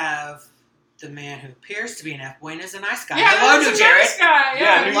 Then you have the man who appears to be an F-boy and is a nice guy. Yeah, Hello, he's New a Jared. nice guy.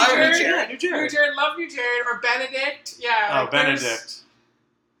 Yeah, New Jared. Jared. New Jared. New Jared. Love New Jared. Or Benedict. Yeah. Oh, like, Benedict.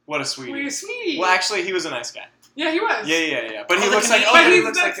 What a sweetie. Sweetie. Well, actually, he was a nice guy. Yeah, he was. Yeah. But he the looks like. comedian. But he he's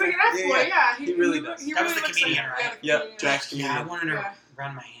looks like an F-boy. Yeah. He really does. That was the looks comedian, like, right? Yeah, Yep, Jack's comedian. Yeah, I wanted to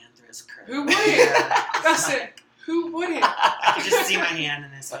run my hand through his curl. Who wouldn't? That's it. Who wouldn't? I could just see my hand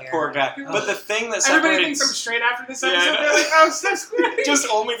in his hair. Poor guy. Who But the thing that Everybody separates... thinks I'm straight after this Yeah, I episode. know. They're like, oh, Steph's queer. Just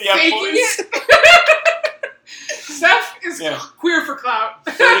only the Faking F-boys. it. Steph is queer for clout.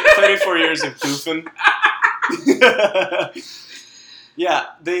 34 years of goofing. Yeah,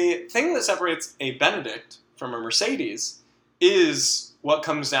 the thing that separates a Benedict from a Mercedes is what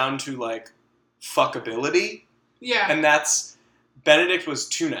comes down to, like, fuckability. Yeah. And that's... Benedict was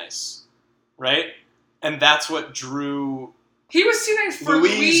too nice, right? And that's what drew He was too nice for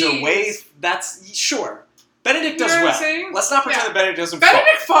Louise Louise. away. That's... Sure. Benedict does You know what well. I'm saying? Let's not pretend that Benedict doesn't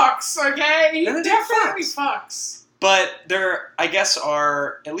Benedict fuck. fucks, okay? He Benedict definitely fucks. But there, I guess,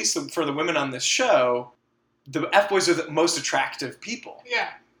 are, at least for the women on this show, the F-boys are the most attractive people. Yeah.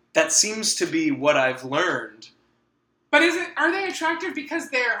 That seems to be what I've learned. But are they attractive because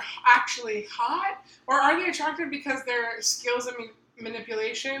they're actually hot? Or are they attractive because their skills of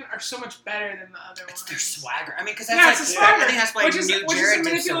manipulation are so much better than the other ones? It's their swagger. I mean, because that's it's a swagger. I think that's why which is New a Jared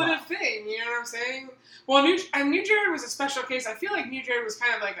did so well. manipulative thing, you know what I'm saying? Well, New Jared was a special case. I feel like New Jared was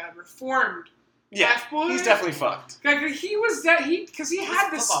kind of like a reformed F-boy. He's definitely fucked. Like, he was because he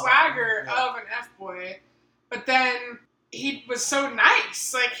had the swagger of an F-boy, but then he was so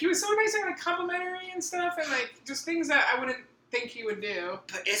nice. Like, he was so nice and like complimentary and stuff, and like just things that I wouldn't think he would do.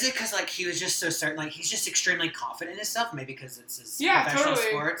 But is it because like he was just so certain? Like he's just extremely confident in himself. Maybe because it's his Yeah, professional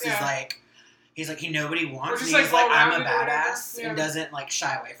totally. sports. Yeah. Is like he knows what he wants. just, And he's like, like, I'm a well-rounded or whatever. badass, Yeah. and doesn't like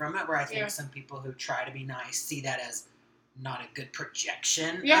shy away from it. Where I think Yeah. some people who try to be nice see that as not a good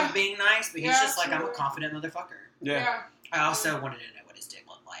projection Yeah. of being nice. But he's Yeah, just like, I'm a absolutely. confident motherfucker. Yeah. I also wanted to know what his dick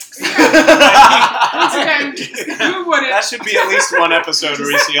looked like. So. Once again, who wouldn't? That should be at least one episode where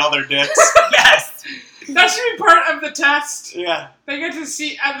we see all their dicks. Yes. That should be part of the test. Yeah. They get to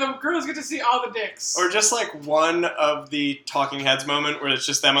see, the girls get to see all the dicks. Or just like one of the talking heads moment where it's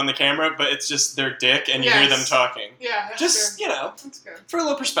just them on the camera, but it's just their dick and you hear them talking. Yeah, that's Just, good. That's good. for a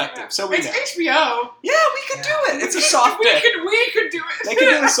little perspective. Yeah. So we It's know. HBO. Yeah, we could do it. It's a soft dick. We could do it. They could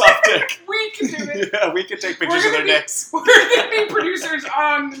do the soft dick. We could do it. Yeah, we could take pictures of their dicks. We're going to be producers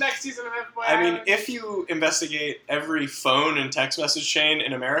on the next next season of F-Boy I mean, Island. if you investigate every phone and text message chain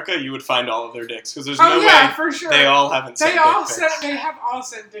in America, you would find all of their dicks. Because there's no way for sure. they all haven't sent dick pics. They have all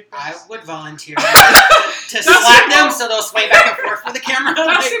sent dick pics. I would volunteer to slap them so they'll sway back and forth for the camera.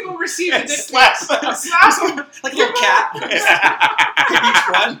 Dustin will receive the dick slap pics. them. Slap them. Like a little cat.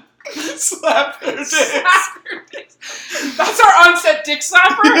 Each one. Slap their dicks. Slap their dicks. That's our on-set dick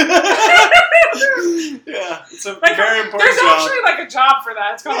slapper. Yeah, it's a Like, very important there's job. actually like a job for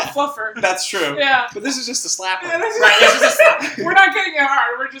that. It's called a fluffer. That's true. Yeah. But this is just a slapper. Yeah, Right, this is a slap. We're not getting it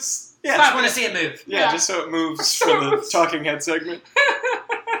hard. We're just Yeah, I just slapping want to it. see it move. Yeah, Yeah. just so it moves So for it the moves. talking head segment.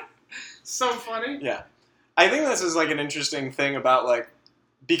 So funny. Yeah. I think this is like an interesting thing about like,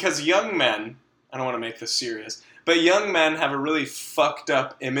 because young men, I don't want to make this serious, but young men have a really fucked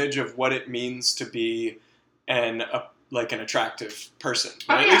up image of what it means to be an attractive person.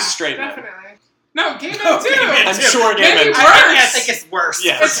 Oh, Right? yeah, At least straight definitely. men. No, gay men No, too. gay men I'm too. sure gay Maybe men. I think it's worse.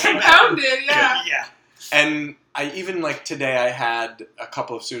 Yeah. It's compounded, yeah. Yeah. And I even like today I had a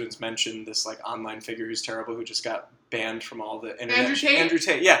couple of students mention this like online figure who's terrible who just got banned from all the internet. Andrew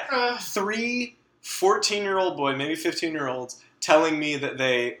Tate? Yeah. Ugh. 3 14-year-old boy, maybe 15-year-olds, telling me that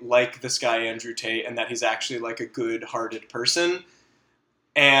they like this guy Andrew Tate and that he's actually like a good-hearted person.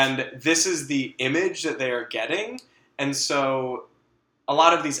 And this is the image that they are getting. And so a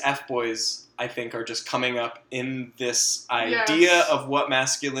lot of these F-boys, I think, are just coming up in this idea Yes. of what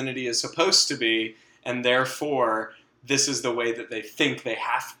masculinity is supposed to be, and therefore this is the way that they think they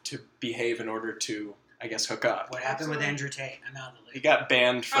have to behave in order to, I guess, hook up. What happened with Andrew Tate? I'm out of the He loop. got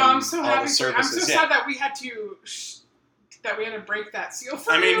banned from I'm so all happy. the For you. I'm so services. sad that we had to break that seal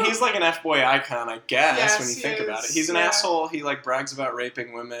for I you. mean, he's like an F-boy icon, I guess, Yes, when you he think about it. is. He's an Yeah. asshole. He like brags about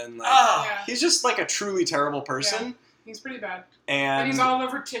raping women. Like, Oh. Yeah, he's just like a truly terrible person. he's pretty bad. And And he's all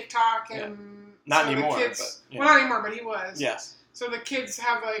over TikTok and Not so the anymore, kids, but, yeah. well, not anymore, but he was. yes. So the kids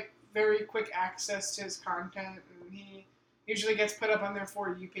have like very quick access to his content, and he usually gets put up on their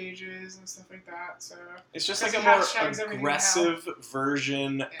For You pages and stuff like that. So It's just Because like a he more hashtags everything aggressive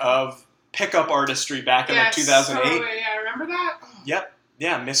version of pickup artistry back in like yes, 2008. totally, yeah, remember that? Oh, Yep.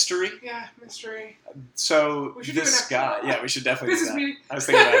 Yeah, mystery. yeah, mystery. So We should do this an episode. guy, yeah, we should definitely This do is that. me. I was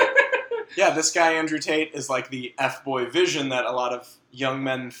thinking about it. Yeah, this guy Andrew Tate is like the F-boy vision that a lot of young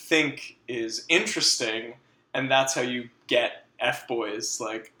men think is interesting, and that's how you get F-boys.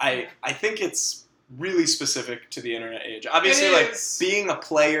 Like, I think it's really specific to the internet age. Obviously, It like, is. being a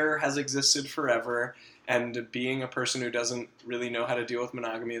player has existed forever, and being a person who doesn't really know how to deal with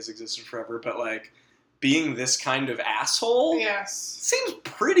monogamy has existed forever, but, like, being this kind of asshole Yes. seems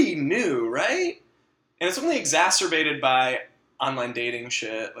pretty new, right? And it's only exacerbated by online dating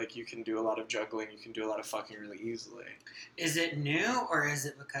shit. Like, you can do a lot of juggling, you can do a lot of fucking really easily. Is it new, or is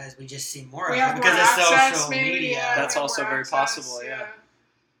it because we just see more We of have it more because of access, social maybe, media? yeah, That's we have also more very access, possible, yeah.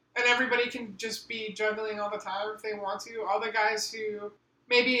 And everybody can just be juggling all the time if they want to. All the guys who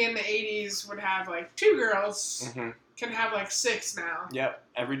maybe in the 80s would have like 2 girls Mm-hmm. can have like 6 now. Yep,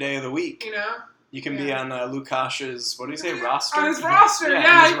 every day of the week. You know? You can be Yeah. on Lukash's, what do you say, roster? On his roster, on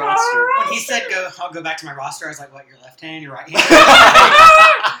yeah. his he put on a roster. When he roster. said, I'll go back to my roster, I was like, what, your left hand, your right hand?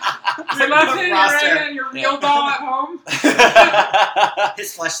 Your left hand, your right Roster. hand, your real doll at home.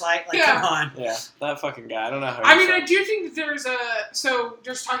 His fleshlight, like, Yeah. come on. Yeah, that fucking guy. I don't know how I he mean, I felt. do think that there's so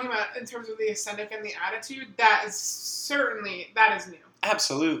just talking about in terms of the aesthetic and the attitude, that is new.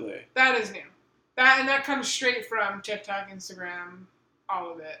 Absolutely. That is new. That comes straight from TikTok, Instagram,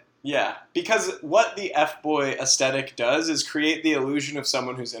 all of it. Yeah, because what the F-boy aesthetic does is create the illusion of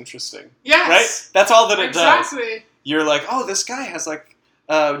someone who's interesting. Yes. Right? That's all that it does. Exactly. You're like, oh, this guy has like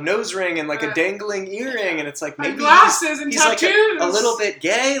a nose ring and like a Right. dangling earring, and it's like Like maybe glasses and he's like tattoos. a little bit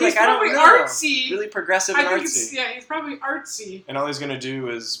gay. He's Like, I probably don't know. artsy. Really progressive I and think artsy. he's probably artsy. And all he's gonna do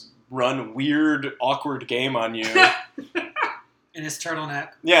is run weird, awkward game on you. In his turtleneck.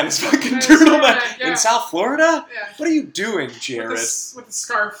 Yeah, and his fucking And his turtleneck turtleneck, yeah. in South Florida. Yeah. What are you doing, With Jared? the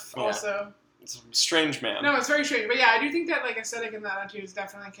scarf, Yeah. also. It's a strange man. No, it's very strange. But yeah, I do think that like aesthetic and that attitude is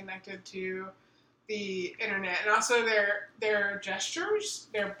definitely connected to the internet. And also their gestures,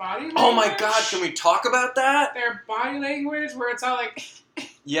 their body language. Oh my god, can we talk about that? Their body language where it's all like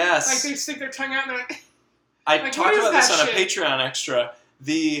Yes. like they stick their tongue out and they're like I like, talked what is about this that on a shit? Patreon extra.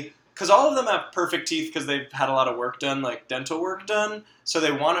 Because all of them have perfect teeth because they've had a lot of work done, like dental work done. So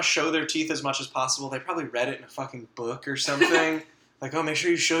they want to show their teeth as much as possible. They probably read it in a fucking book or something. Like, oh, make sure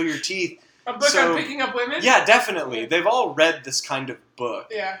you show your teeth. a book So- on picking up women. Yeah, definitely. They've all read this kind of book.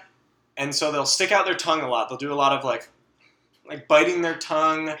 Yeah. And so they'll stick out their tongue a lot. They'll do a lot of like biting their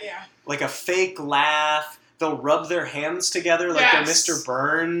tongue, Yeah. like a fake laugh. They'll rub their hands together like Yes. they're Mr.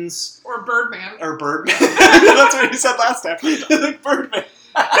 Burns Or Birdman. or Birdman. That's what you said last time. Like Birdman.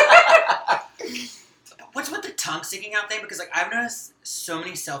 sticking out thing because like I've noticed so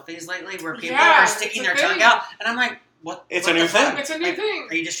many selfies lately where people Yeah, are sticking it's a their tongue thing. out, and I'm like, what? It's what a new the fuck? thing. It's a new Like, thing.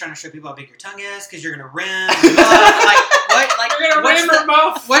 Are you just trying to show people how big your tongue is because you're gonna rim? Like what? Like You're gonna what's rim the- her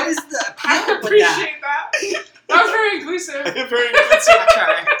mouth. What is the I appeal with appreciate that. That was very inclusive. Very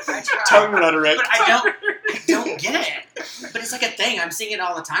I try. tongue rhetoric. But I don't get it. But it's like a thing. I'm seeing it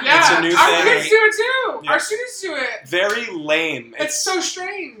all the time. Yeah, It's a new our thing. kids do it too. Yeah. Our students do it. Very lame. It's so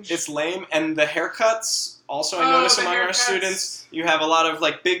strange. It's lame, and the haircuts. Also, I Oh, notice the among our haircuts. students, you have a lot of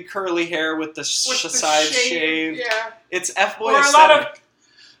like big curly hair with the, With the side shade, shaved. Yeah. It's F-boy Or a lot aesthetic. of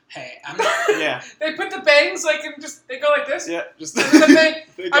Hey, I'm not. Yeah, they put the bangs like and just they go like this. yeah. Just And then they,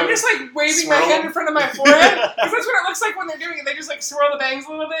 they I'm go- just like waving swirl my hand them. in front of my forehead because that's what it looks like when they're doing it. They just like swirl the bangs a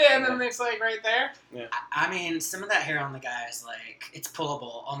little bit and then it's like right there. I mean, some of that hair on the guy is like it's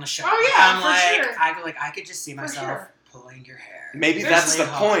pullable on the show. Oh, yeah, I'm for like, sure. I could just see For myself sure. pulling your hair. Maybe There's that's the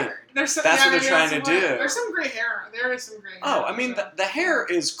really point. hard. There's some, That's yeah, what they're maybe trying that's to what- do. There's some gray hair. There is some gray hair. Oh, I mean, the hair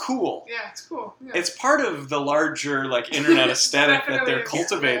is cool. Yeah, it's cool. Yeah. It's part of the larger like internet aesthetic that Definitely they're is.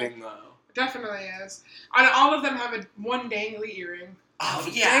 cultivating, though. It definitely is. And all of them have one dangly earring. Oh,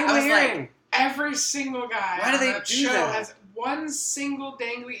 yeah, I was Dangling. Every single guy Why do on they that do show that? has one single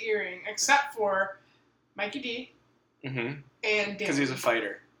dangly earring, except for Mikey D Mm-hmm. and Danny. Because he's a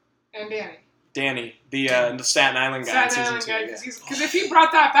fighter. And Danny. Danny, the Staten Island guy. Staten in Island season guy. two, Because if he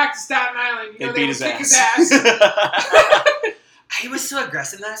brought that back to Staten Island, you They know beat they would his kick ass. his ass. He was so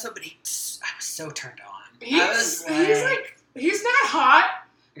aggressive in that episode, but I was so turned on. He's he's not hot,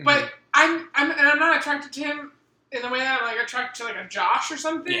 but I'm not attracted to him in the way that I'm like attracted to like a Josh or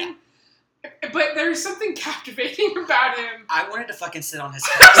something. Yeah. But there's something captivating about him. I wanted to fucking sit on his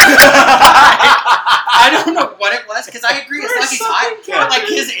face. I don't know what it was, because I agree, it's There's like he's hot, something but like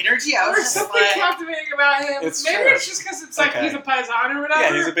his energy, I was There's just something like... captivating about him. It's Maybe true. it's just because it's like Okay. he's a paisan or whatever.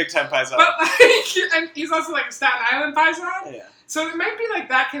 Yeah, he's a big time paisan. But like, and he's also like a Staten Island paisan. Yeah. So it might be like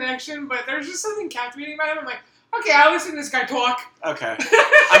that connection, but there's just something captivating about him. I'm like, okay, I'll listen to this guy talk. Okay.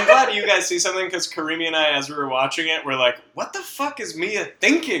 I'm glad you guys see something, because Karimi and I, as we were watching it, were like, what the fuck is Mia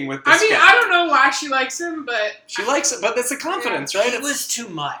thinking with this I mean, guy? I don't know why she likes him, but She likes it, but it's the confidence, right? It was too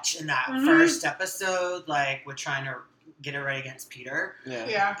much in that Mhm. first episode, like, with trying to get it right against Peter.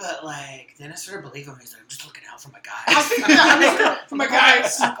 yeah. But, like, then I started believing him. He's like, I'm just looking out for my guys. I think for my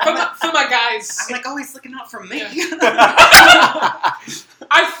guys. For my guys. I'm like, oh, he's looking out for me.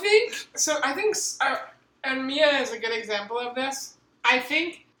 I think so. And Mia is a good example of this. I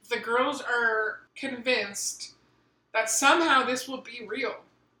think the girls are convinced that somehow this will be real.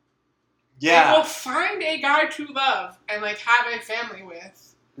 They will Yeah. find a guy to love and like have a family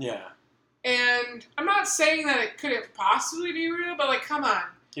with. Yeah. And I'm not saying that it couldn't possibly be real, but like, come on.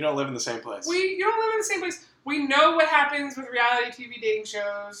 You don't live in the same place. You don't live in the same place. We know what happens with reality TV dating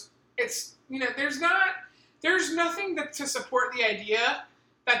shows. It's, there's nothing to support the idea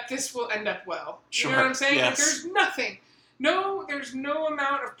that this will end up well. You know what I'm saying? Yes. Like, there's nothing. There's no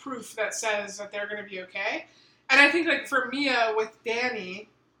amount of proof that says that they're going to be okay. And I think, like, for Mia with Danny,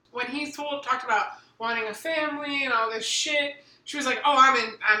 when he talked about wanting a family and all this shit, she was like, "Oh, I'm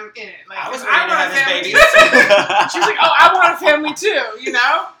in it." Like, I was 'cause ready to want have a this family baby. too. She was like, "Oh, I want a family too,"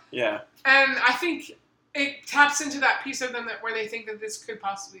 Yeah. And I think it taps into that piece of them where they think that this could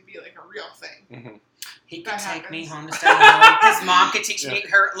possibly be like a real thing. Mm-hmm. He could That take me happens. home to Staten Island. His mom could teach me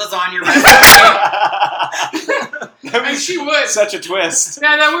her lasagna recipe. That And was she would. such a twist.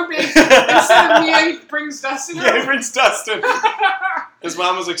 Yeah, that would be. Instead of Mia, he brings Dustin Yeah, he home. brings Dustin. His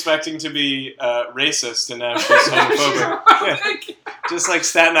mom was expecting to be racist, and now she's homophobic. Yeah. Just like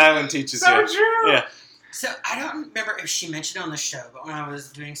Staten Island teaches So you. true. Yeah. So I don't remember if she mentioned it on the show, but when I was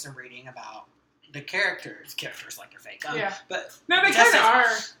doing some reading about the characters like they're fake. Yeah. But No, they kind Dustin- of are.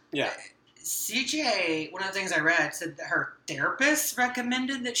 Yeah. CJ, one of the things I read said that her therapist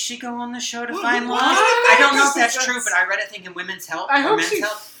recommended that she go on the show to What? find love. What? I don't know if that's That's- true, but I read it thinking women's health. I or hope men's she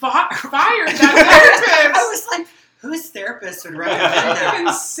health. fired that I therapist. was like, whose therapist would recommend What that? kind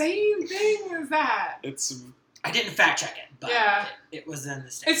of insane thing is that? It's I didn't fact check it, but Yeah. it was in the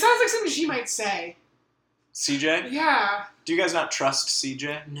It statement. sounds like something she might say. CJ. Yeah. Do you guys not trust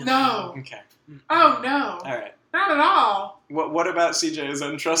CJ? No. Okay. Oh, no. All right. Not at all. What about CJ is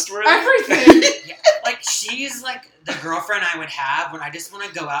untrustworthy? Everything. Yeah, like she's like the girlfriend I would have when I just want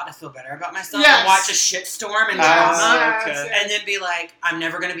to go out to feel better about myself Yes. and watch a shitstorm and Yes. drama, Okay. and then be like, I'm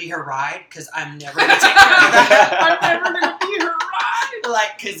never gonna be her ride because I'm never gonna take care of that. I'm never going to be her ride.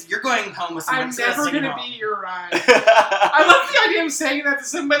 Like, because you're going home with someone. I'm so that's never taking going to home. be your ride. I love the idea of saying that to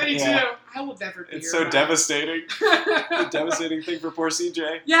somebody, Yeah. too. I will never be It's your so ride. devastating. Devastating thing for poor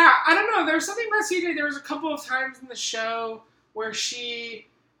CJ. Yeah, I don't know. There's something about CJ. There was a couple of times in the show where she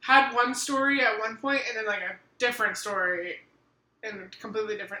had one story at one point and then like a different story in a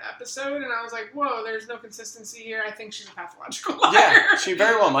completely different episode, and I was like, whoa, there's no consistency here. I think she's a pathological liar. Yeah, she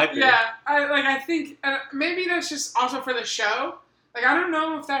very well might be. Yeah, I think maybe that's just also for the show. Like, I don't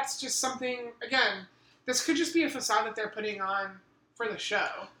know if that's just something, again, this could just be a facade that they're putting on for the show.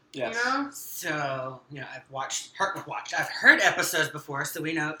 Yes. You know? So, I've heard episodes before, so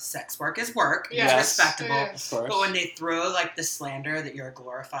we know sex work is work. Yes, It's respectable. it is. Of course. But when they throw, like, the slander that you're a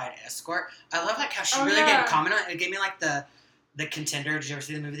glorified escort, I love, like, how she Oh, really yeah. didn't comment on it. It gave me, like, the Contender. Did you ever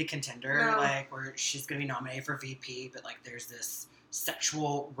see the movie The Contender? No. Like, where she's going to be nominated for VP, but, like, there's this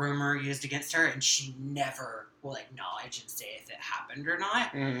sexual rumor used against her, and she never will acknowledge and say if it happened or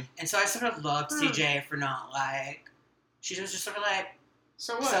not. Mhm. And so I sort of loved CJ for not, like, she was just sort of like,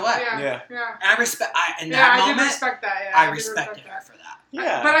 So what? So what? Yeah. and I respect, in Yeah, that I moment, did respect that, yeah. I did respected respect her for that.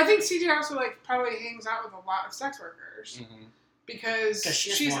 Yeah. But I think CJ also, like, probably hangs out with a lot of sex workers. Mhm. Because 'Cause she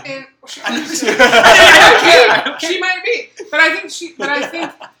is she's one. in... I'm She, just- she might be. But I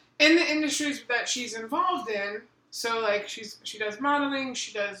think in the industries that she's involved in, so, like, she does modeling,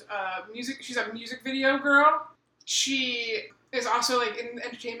 she does music, she's a music video girl. She is also, like, in the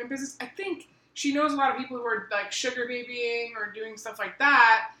entertainment business. I think she knows a lot of people who are, like, sugar babying or doing stuff like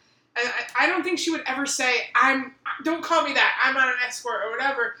that. And I don't think she would ever say, don't call me that, I'm not an escort or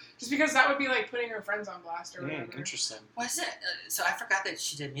whatever, just because that would be like putting her friends on blast or whatever. Interesting. Was it? So I forgot that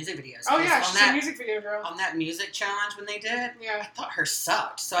she did music videos. Oh 'cause yeah, on she's that, a music video girl. on that music challenge when they did, I Yeah. thought her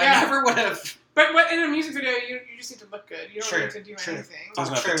sucked. So Yeah. I never would have. But in a music video, you just need to look good. You don't True, need to do true. anything.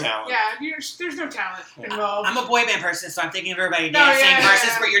 Doesn't have the True. talent. Yeah, there's no talent involved. I'm a boy band person, so I'm thinking of everybody No, dancing yeah, versus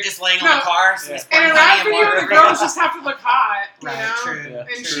yeah. where you're just laying on No. the car. So Yeah. it's In a pouring rap honey and video, water. the girls just have to look hot, you Right, know? true. Yeah.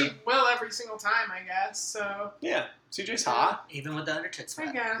 And true. she will every single time, I guess. So Yeah. CJ's hot. Even with the under tits I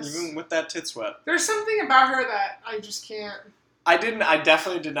sweat. guess Even with that tit sweat. there's something about her that I just can't. I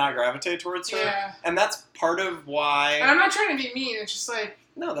definitely did not gravitate towards her. Yeah. And that's part of why. And I'm not trying to be mean. It's just like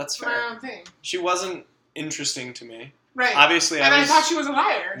No, that's my fair. own thing. She wasn't interesting to me. Right. Obviously, and I I was thought she was a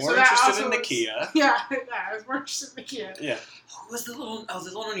liar. more so that interested also in was- Nakia. Yeah, I was more interested in Nakia. Yeah. Who was the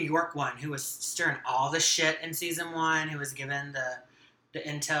little New York one who was stirring all the shit in season 1, who was given the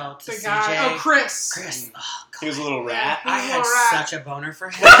intel to The CJ? guy. Oh, Chris. Chris. Oh, God. He was a little rat. Yeah. I He's a had little rat. such a boner for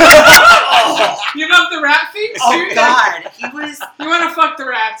him. Oh, You love the rat things, oh too? God. He was... You want to fuck the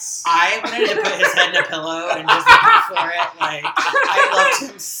rats. I wanted to put his head in a pillow and just look for it. Like, I loved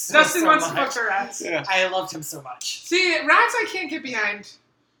him Dustin so wants to much. fuck the rats. Yeah. I loved him so much. See, rats I can't get behind.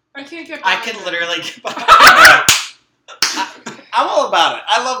 I can't get I behind could it. literally get behind I'm all about it.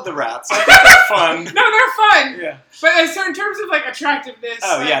 I love the rats. I think they're fun. No, they're fun. Yeah. But so in terms of, like, attractiveness...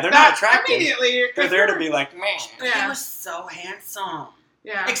 Oh, like, yeah, they're that not attractive. Immediately. They're there to be like, meh. He Yeah. was so handsome.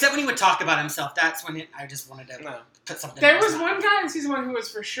 Yeah. Except when he would talk about himself. That's when I just wanted to No. put something There else was on. one guy in season 1 who was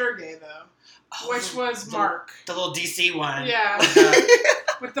for sure gay, though. Oh, Which was the- Mark. The little DC one. Yeah.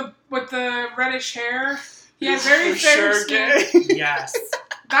 With With the reddish hair. He had very For fair sure skin. gay. yes.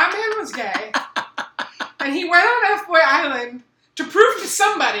 That man was gay. And he went on F-Boy Island to prove to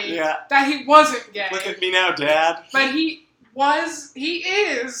somebody Yeah. that he wasn't gay. Look at me now, Dad. But he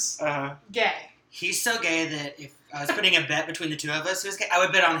is Uh-huh. gay. He's so gay that if I was putting a bet between the two of us who's gay, I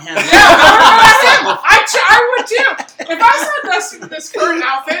would bet on him. Yeah, I would too. If I saw Dustin in this current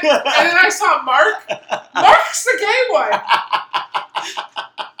outfit, and then I saw Mark's the gay one.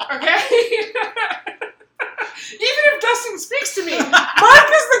 Okay? Even if Dustin speaks to me, Mark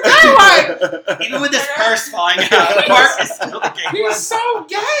is the gay one. Even with his purse falling out, Mark is still the gay one. He's so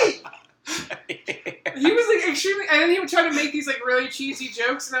gay. He was like extremely, and then he would try to make these like really cheesy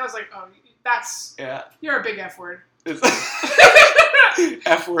jokes, and I was like, oh, Yeah. you're a big F word.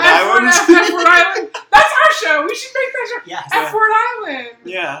 F-word Island? F-word Island. That's our show. We should make that show. Yes. F-word Island.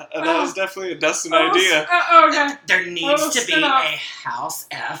 Yeah, that was definitely a Dustin Oh, idea. Okay. There needs Oh, to be spin off. a House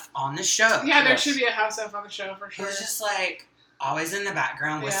F on the show. Yeah, there Yes. should be a house F on the show for He sure. was just like always in the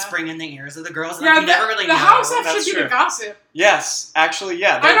background, Yeah. whispering in the ears of the girls, and Yeah, like, you never really the know. house F That's should be true. the gossip. Yes, actually,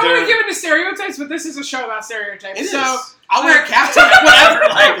 yeah. I don't want they're- to give into stereotypes, but this is a show about stereotypes. It so, is. I'll wear a captain, whatever.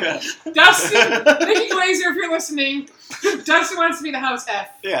 Like, Yeah. Dustin, Nikki Glazer, if you're listening, Dustin wants to be the house F.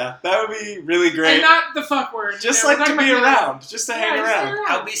 Yeah, that would be really great. And not the fuck word. Just You know, like we're to be talking about around, just to the- hang Yeah, just around.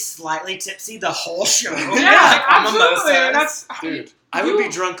 I'll be slightly tipsy the whole show. Yeah, Like, on absolutely. mimosas. That's Dude, I would be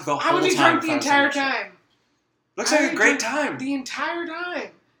drunk the whole time. I would be drunk if the I was entire on that show. time. Looks I like would a be great drunk time. The entire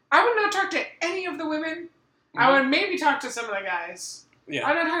time. I would not talk to any of the women. I Mhm. would maybe talk to some of the guys. Yeah.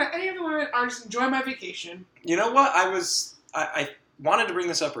 I don't talk to any of the women. I would just enjoy my vacation. You know what? I wanted to bring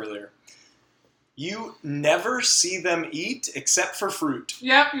this up earlier. you never see them eat except for fruit.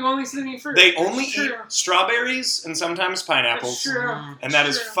 Yep, you only see them eat fruit. They only It's eat true. strawberries and sometimes pineapples. It's true. And that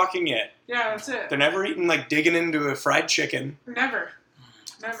is True. fucking it. Yeah, that's it. They're never eating, like, digging into a fried chicken. Never.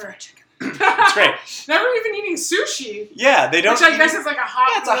 It's great. Never even eating sushi. Yeah, they don't Which I eat- guess is like a hot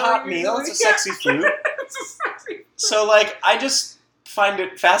Yeah, it's a hot meal. It's a sexy food. It's a sexy food. So, like, I just find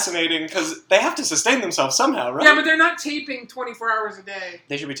it fascinating because they have to sustain themselves somehow, right? Yeah, but they're not taping 24 hours a day.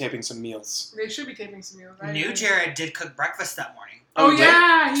 They should be taping some meals. They should be taping some meals. I New agree. Jared did cook breakfast that morning. Oh, did?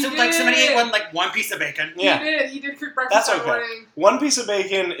 yeah, he So did. like somebody ate one piece of bacon. Yeah. He did cook breakfast That's that okay. morning. One piece of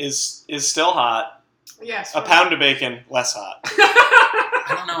bacon is still hot. Yes. A pound of bacon, less hot.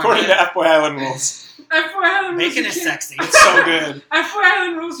 I don't know. According to F-Boy Island rules. F4 Island rules, Bacon you is can't- sexy. It's so good. F4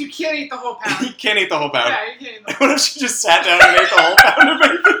 Island rules, you can't eat the whole You pound. can't eat the whole pound. Yeah, you can't eat the whole What if she just sat down and ate the whole pound of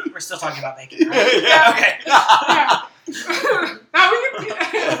bacon? We're still talking about bacon, right? Yeah. Okay. pound. Now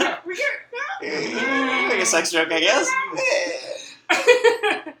we can... Like a sex joke, I guess.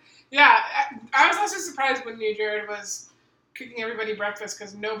 Yeah, I was also surprised when New Jared was cooking everybody breakfast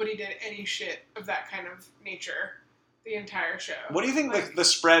because nobody did any shit of that kind of nature the entire show. What do you think Like- the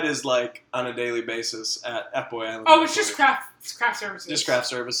spread is like on a daily basis at F-Boy Island? Oh, it's just craft services. Just craft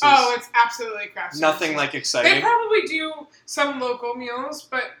services. Oh, it's absolutely craft services. Nothing like They exciting. probably do some local meals,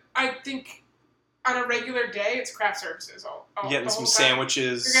 but I think on a regular day, it's craft services. You're getting the some whole time.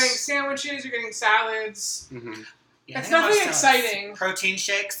 sandwiches. You're getting sandwiches, you're getting salads. Mhm. Yeah, It's they have nothing most salads. exciting. Protein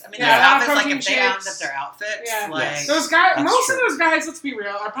shakes. I mean, Yeah, their a lot of outfits, like protein if they owned shakes. up their outfits, Yeah. like Yes. Those guys, That's most true. of those guys, let's be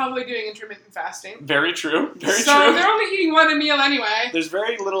real, are probably doing intermittent fasting. Very true. Very so true. they're only eating one a meal anyway. There's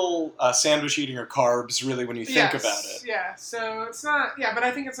very little sandwich eating or carbs, really, when you think Yes, about it. Yeah, so it's not. Yeah, but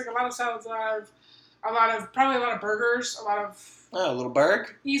I think it's like a lot of salads, probably a lot of burgers, a lot of Oh, a little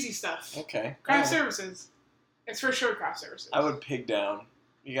burg? easy stuff. Okay. Craft Yeah. services. It's for sure craft services. I would pig down.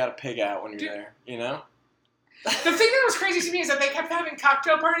 You gotta pig out when you're Dude. there, you know? The thing that was crazy to me is that they kept having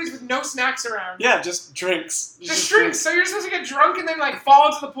cocktail parties with no snacks around. Yeah, just drinks. Just drinks. So you're supposed to get drunk and then like fall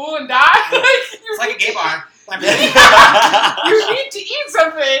into the pool and die. it's like a gay bar. You need to eat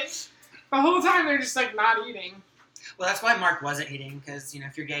something. The whole time they're just like not eating. Well, that's why Mark wasn't eating, because,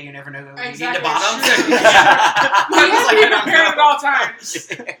 if you're gay, you never know when you need Exactly, to bottom. sure. So, He had to be I don't prepared at know. all times.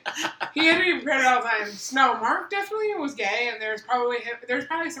 He had to be prepared at all times. No, Mark definitely was gay, and there's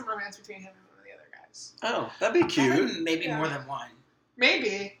probably some romance between him and one of the other guys. Oh, that'd be cute. Maybe Yeah. more than one.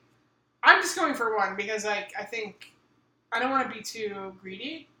 Maybe. I'm just going for one because I think I don't want to be too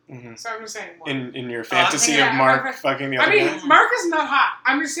greedy, Mhm. so I'm just saying one. In your fantasy yeah, of Mark I- fucking the I other mean, guy? Mark is not hot.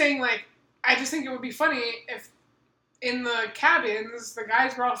 I'm just saying, like, I just think it would be funny if in the cabins the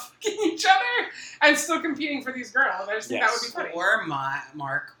guys were all fucking each other and still competing for these girls. I just think that would be Yes. funny. Or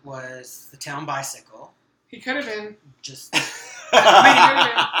Mark was the town bicycle. He could have been. Just Maybe.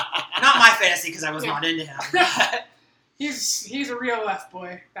 not my fantasy, because I was Yeah. not into him. He's a real left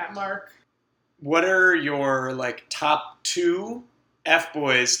boy, that Mark. What are your, like, top two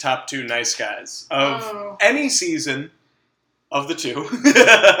F-Boys, top two nice guys of Oh. any season of the two?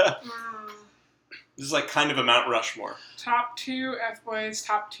 Mm. This is like kind of a Mount Rushmore. Top two F boys,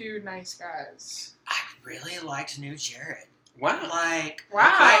 top two nice guys. I really liked New Jared. Wow. Like,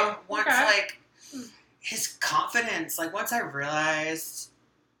 Wow. once Okay. like his confidence, like once I realized,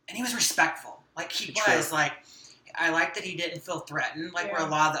 and he was respectful. Like he True. was like, I like that he didn't feel threatened. Like where Yeah. a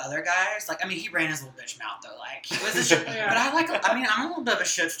lot of the other guys, like I mean, he ran his little bitch mouth though. Like he was a shit. Yeah. But I'm a little bit of a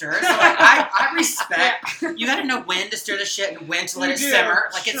shit stirrer. So like I respect. You got to know when to stir the shit and when to let You it do. simmer.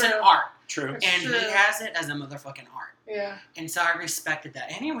 Like it's an True. art, True. It's and true. he has it as a motherfucking art. Yeah. And so I respected that,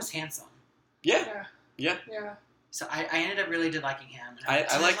 and he was handsome. Yeah. Yeah. So I ended up really did liking him. And I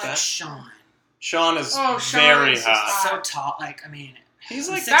did like that. Sean. Sean is Oh, Sean very is hot. So tall. Like I mean, He's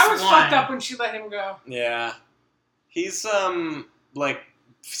like, That was 6'1". fucked up when she let him go. yeah. He's, like,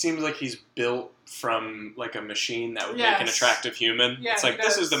 seems like he's built from, like, a machine that would make an Yes. attractive human. Yeah, it's he like,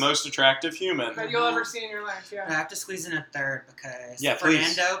 this is does. the most attractive human. That you'll ever see in your life, I yeah. have to squeeze in a third because Yeah,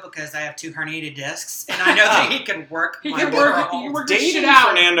 please. Fernando, because I have 2 herniated discs, and I know that he can work He my can work- world. he can work- this Dating shit out.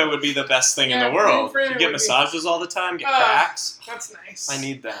 Fernando would be the best thing Yeah, in the world. dating Fernando You get would be- massages all the time, get Oh. cracks. That's nice. I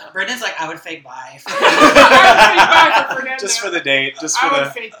need that. Brendan's like, I would fake life. I would fake buy for Fernando. Just for the date, just for I would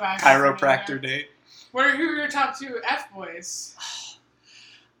the fake buy for chiropractor Fernando. date. Who are your top two F boys?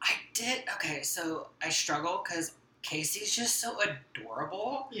 I did. Okay, so I struggle because Casey's just so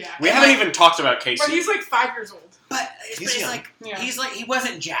adorable. Yeah. We haven't even talked about Casey. But he's like 5 years old. But He's it's young. like Yeah. he's like he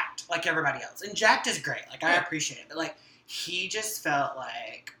wasn't jacked like everybody else, and jacked is great. Like I Yeah. appreciate it, but like he just felt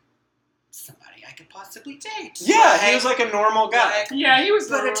like somebody I could possibly date. Yeah, he was like a normal guy. like, Yeah, he was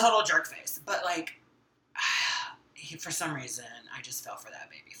but a normal. total jerk face. But like he, for some reason, I I just fell for that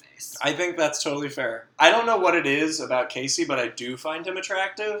baby face. I think that's totally fair. I don't know what it is about Casey, but I do find him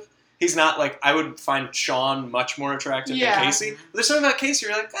attractive. He's not like, I would find Sean much more attractive than Casey. But there's something about Casey,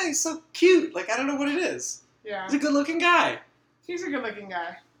 you're like, oh, he's so cute. Like, I don't know what it is. Yeah. He's a good-looking guy. He's a good-looking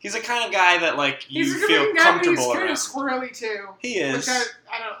guy. He's the kind of guy that, like, you he's a feel good-looking guy, comfortable but around. he's kind of squirrely, too. He is. Which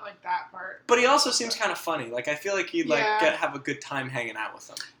I don't like that part. But he also seems kind of funny. Like, I feel like you'd, like, Yeah. have a good time hanging out with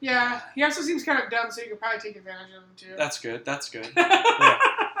him. Yeah. He also seems kind of dumb, so you could probably take advantage of him, too. That's good. That's good. Yeah.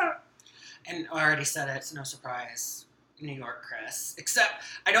 And I already said it, it's no surprise. New York Chris. Except,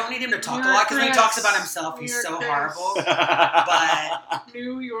 I don't need him to talk New a lot, York because when he Chris. talks about himself, New he's York so Chris. horrible. But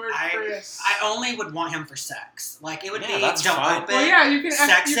New York Chris. I only would want him for sex. Like, it would be, that's don't fine. open, Well, yeah, you can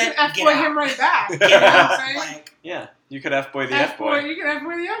sex it, F-boy get out. him right back. Get You know what out. I'm saying? Like, Yeah. You could F-boy the F-boy. F-boy. You can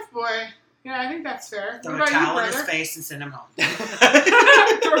F-boy the F-boy. Yeah, I think that's fair. throw What a about towel in you, his brother? face and send him home.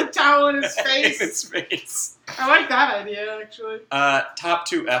 Throw a towel in his In face. his face. I like that idea, actually. Top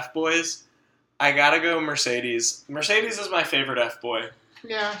 2 F-boys. I gotta go Mercedes. Mercedes is my favorite F-boy.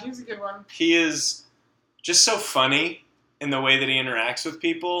 Yeah, he's a good one. He is just so funny in the way that he interacts with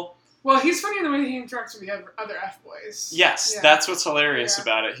people. Well, he's funny in the way he interacts with the other F-boys. Yes, Yeah. that's what's hilarious Yeah.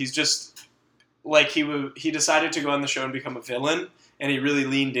 about it. He's just, like, he decided to go on the show and become a villain, and he really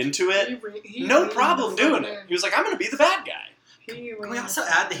leaned into it. He No leaned problem the fuck doing it. in. He was like, I'm gonna be the bad guy. Can we also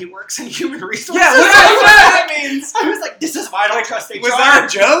add that he works in human resources? Yeah, what that means? I was like, this is why I don't trust HR. Was that a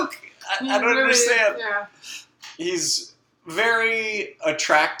joke? I don't Really- understand. Yeah. He's very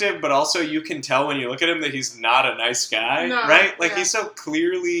attractive, but also you can tell when you look at him that he's not a nice guy, No, right? Like, yeah. he's so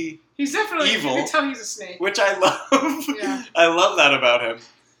clearly He's definitely evil. You can tell he's a snake. which I love. Yeah. I love that about him.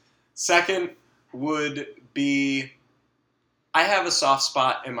 Second would be, I have a soft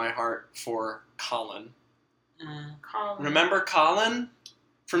spot in my heart for Colin. Colin. Remember Colin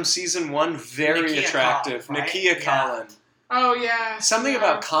from season 1? Very Nakia attractive. Colin, right? Nakia Yeah. Colin. Oh yeah. Something yeah.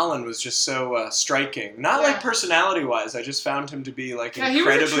 about Colin was just so striking. Not Yeah. like personality-wise. I just found him to be like Yeah, he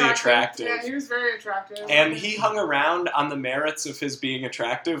was incredibly attractive. Yeah, he was very attractive. And he hung around on the merits of his being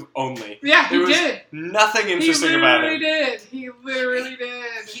attractive only. Yeah, he There was did. nothing He interesting about literally him. did. He literally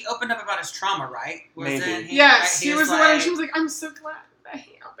did. He opened up about his trauma, right? Maybe. Yes, he was the one. like, And she was like, "I'm so glad that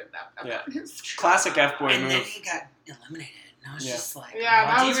he opened up about Yeah. his trauma." Classic F-boy and move. then he got eliminated. And I was Yeah. just like, Yeah,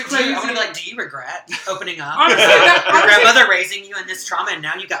 that do was you, crazy. I want to be like, do you regret opening up? Honestly, Your honestly- grandmother raising you in this trauma, and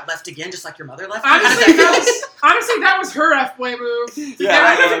now you got left again, just like your mother left you? How does Honestly, that feel? honestly, that was her F-boy move. Yeah,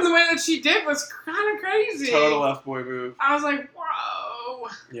 Get rid of it him was. the way that she did was kind of crazy. Total F-boy move. I was like, whoa.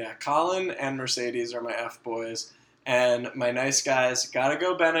 Yeah, Colin and Mercedes are my F-boys. And my nice guys, gotta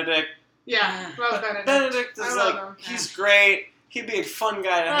go Benedict. Yeah, love Benedict. Benedict I is love like, him. he's great. He'd be a fun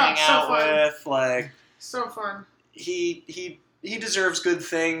guy to Oh, hang so out fun. with. Like, So fun. he deserves good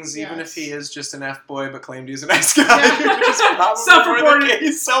things, even Yes. if he is just an F-boy but claimed he's a nice guy. Yeah. Which is probably more the Self-reported.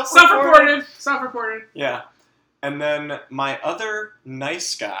 case. Self-reported. Self-reported. Yeah. And then my other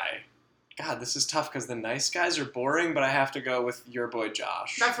nice guy. God, this is tough because the nice guys are boring, but I have to go with your boy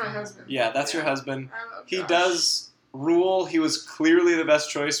Josh. That's my husband. Yeah, that's your husband. I love He Josh. does rule. He was clearly the best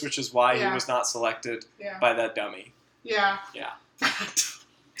choice, which is why he Yeah. was not selected Yeah. by that dummy. Yeah. Yeah.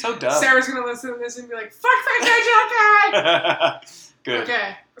 So dumb. Sarah's gonna listen to this and be like, "Fuck that guy, Jack guy." Good.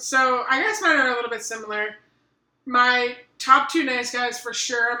 Okay, so I guess mine are a little bit similar. My top 2 nice guys for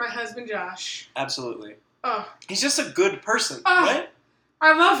sure are my husband Josh. Absolutely. Oh, He's just a good person, Oh. right?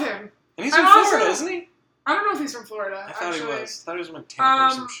 I love him. And he's And from also- Florida, isn't he? I don't know if he's from Florida. I thought actually. he was. I thought he was from like Tampa or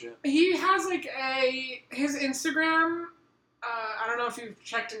some Um, shit. He has like his Instagram. I don't know if you've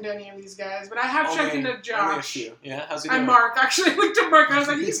checked into any of these guys, but I have checked into Only a Josh few. Yeah, how's he doing? and Mark. Actually, I looked at Mark and I was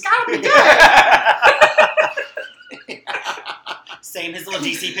like, he's gotta be good. Same, his little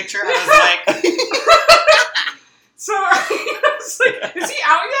DC picture. I was like, So I was like, is he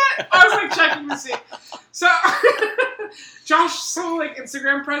out yet? I was like checking to see. So Josh's whole like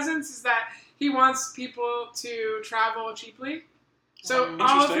Instagram presence is that he wants people to travel cheaply. So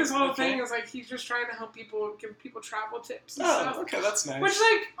all of his Interesting. whole Okay. thing is like he's just trying to help people, give people travel tips and Oh, stuff. okay, that's nice. Which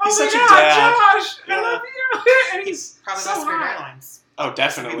like, oh He's my such a god, dad. Josh, Yeah. I love you, and he's probably so not Spirit hot. Airlines. Oh,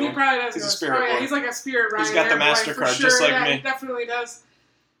 definitely. He probably does. He's a go Spirit oh, yeah, boy. he's like a Spirit Ryanair He's got the boy MasterCard, for sure. just like yeah, me. He definitely does.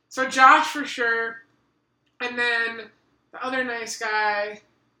 So Josh for sure, and then the other nice guy.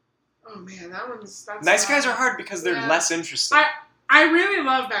 Oh man, that's Nice guys are hard because they're Yeah. less interesting. I really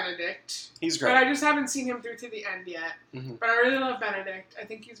love Benedict, He's but great. I just haven't seen him through to the end yet. Mhm. But I really love Benedict. I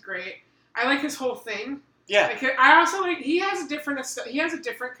think he's great. I like his whole thing. Yeah. Like, I also like he has a different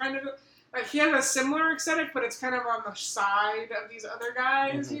kind of like he has a similar aesthetic, but it's kind of on the side of these other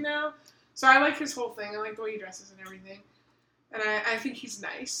guys, Mhm. you know. So I like his whole thing. I like the way he dresses and everything, and I think he's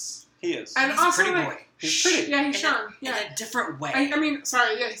nice. He is. And He's also, a pretty like, boy. He's pretty. Yeah, he's In Sean. In Yeah. a different way. I mean,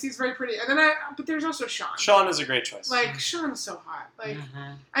 sorry, yeah, he's very pretty. And then but there's also Sean. Sean is a great choice. Like, Sean's so hot. Like,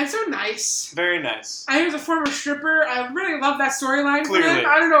 Mhm. and so nice. Very nice. I was a former stripper. I really love that storyline for Clearly. him.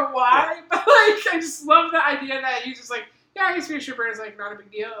 I don't know why, but like, I just love the idea that he's just like, yeah, I used to be a stripper. It's like not a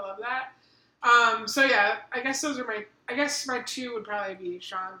big deal. I love that. So yeah, I guess those are my. I guess my two would probably be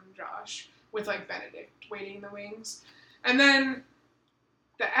Sean and Josh with like Benedict waiting in the wings, and then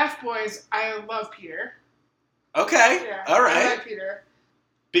the F boys. I love Peter. Okay. Yeah, All right. I like Peter.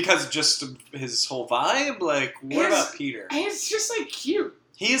 Because just his whole vibe? Like, what about Peter? He's just like cute.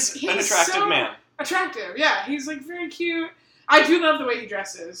 He's an he's attractive so man. Attractive, yeah. He's like very cute. I do love the way he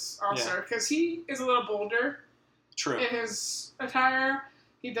dresses also because he is a little bolder True. in his attire.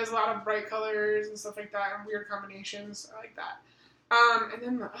 He does a lot of bright colors and stuff like that and weird combinations. I like that. And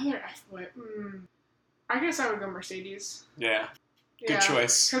then the other F boy, I guess I would go Mercedes. Yeah. Good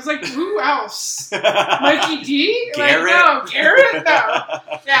choice. Because like who else? Mikey D? Garrett? Like, no, Garrett? No.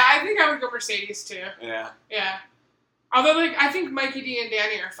 Yeah, I think I would go Mercedes too. Yeah. Yeah. Although like I think Mikey D and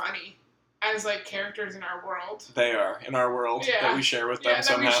Danny are funny as like characters in our world. They are in our world that we share with them that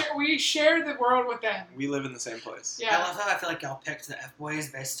somehow. we share the world with them. We live in the same place. Yeah. I love how I feel like y'all picked the F boys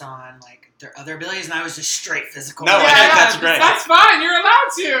based on like their other abilities, and I was just straight physical. No, I think that's great. That's fine. You're allowed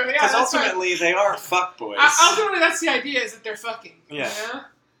to. Yeah, Because that's ultimately, they are fuckboys. ultimately, that's the idea: is that they're fucking. Yeah. You know?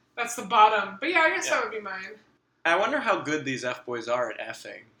 That's the bottom. But yeah, I guess that would be mine. I wonder how good these F boys are at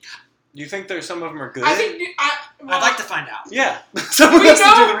effing. Do you think there's some of them are good? I think I'd like to find out. Yeah. Someone has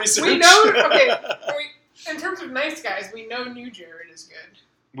to do the research. We know. Okay. In terms of nice guys, we know New Jared is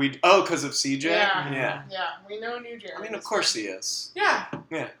good. Because of CJ? Yeah. Yeah. We know New Jared. I mean, of course he is. Yeah.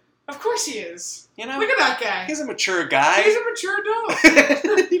 Yeah. Of course he is. You know? Look at that guy. He's a mature guy. He's a mature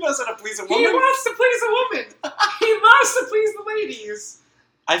adult. He knows how to please a woman. He wants to please a woman. He loves to please the ladies.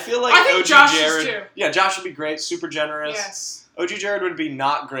 I feel like I think OG Josh is Jared. too. Yeah, Josh would be great, super generous. Yes. OG Jared would be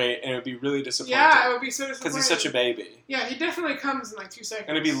not great, and it would be really disappointing. Yeah, it would be so disappointing. Because he's such a baby. Yeah, he definitely comes in like 2 seconds.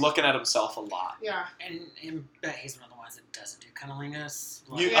 And he'd be looking at himself a lot. Yeah. And bet he's one of the ones that doesn't do cunnilingus.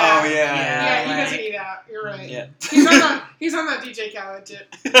 You- Yeah. Oh, yeah. Yeah, he like- doesn't eat out. You're right. Yeah. He's on that DJ Khaled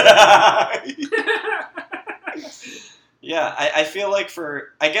tip. Yeah, I feel like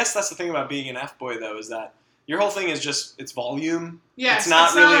I guess that's the thing about being an F-boy, though, is that your whole thing is just, it's volume. Yes, It's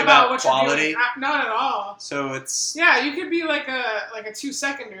not really about what you're quality. doing. Not at all. So it's, Yeah, you could be like a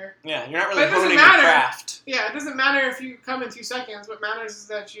 2-seconder. yeah, you're not But really it doesn't honing your matter. craft. Yeah, it doesn't matter if you come in 2 seconds. What matters is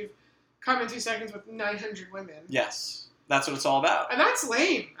that you've come in 2 seconds with 900 women. Yes, that's what it's all about. And that's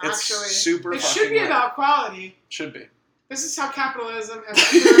lame, It's actually. super It fucking should be lame. about quality. Should be. This is how capitalism has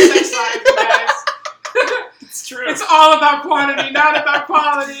affected our sex lives, you guys. It's true. It's all about quantity, not about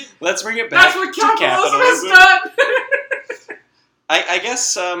quality. Let's bring it back That's what to capitalism capitalism. has done. I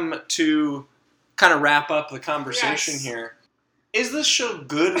guess to kind of wrap up the conversation Yes. here, is this show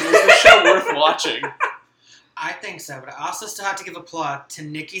good? Is this show worth watching? I think so, but I also still have to give a plug to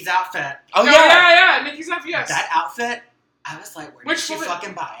Nikki's outfit. Oh, yeah. Nikki's up, yes. That outfit, I was like, where did Which she one?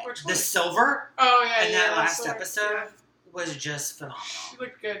 fucking buy it? Which The one? silver Oh, yeah, in yeah. that last so, episode yeah. was just phenomenal. She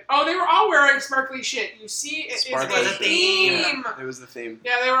looked good. Oh, they were all wearing sparkly shit. You see, it is Sparkly. a Was it the theme? theme. It was the theme.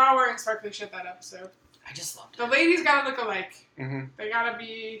 Yeah, they were all wearing sparkly shit that episode. I just loved The it. ladies gotta look alike. Mm-hmm. They gotta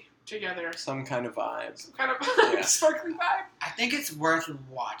be together. Some kind of vibes. Some kind of Yeah. sparkly vibe. I think it's worth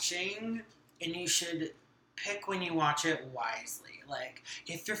watching, and you should pick when you watch it wisely. Like,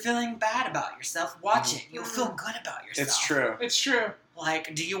 if you're feeling bad about yourself, watch it. You'll feel good about yourself. It's true. It's true.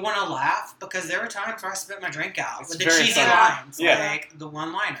 Like, do you want to laugh? Because there were times where I spit my drink out It's with the very cheesy funny. lines, Yeah. like the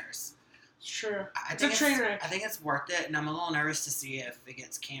one-liners. It's true. I It's a think train wreck. I think it's worth it, and I'm a little nervous to see if it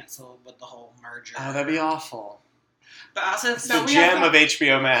gets canceled with the whole merger. Oh, that'd be awful. But also, It's No, the we have gem to- of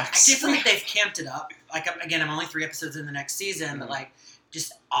HBO I Max. do feel like they've camped it up. Like, again, I'm only 3 episodes in the next season, but like,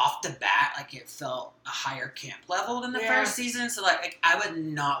 just off the bat, like it felt a higher camp level than the Yeah. first season. So like I would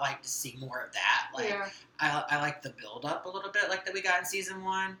not like to see more of that. Like Yeah. I like the build up a little bit, like that we got in season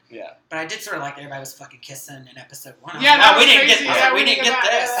 1. Yeah. But I did sort of like everybody was fucking kissing in episode 1. I was Yeah, like, that wow, was we didn't crazy. get Yeah, we we didn't didn't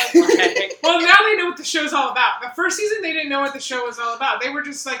get get this. Like, Well, now they know what the show's all about. The first season, they didn't know what the show was all about. They were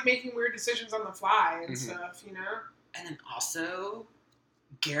just like making weird decisions on the fly and Mhm. stuff, you know? and then also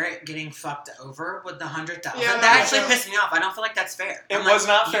Garrett getting fucked over with the 100,000. Yeah, that actually yeah. pissed me off. I don't feel like that's fair. It I'm was like,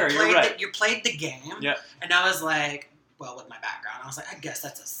 not you fair. You're played right. You played the game. Yeah. And I was like, well, with my background, I was like, I guess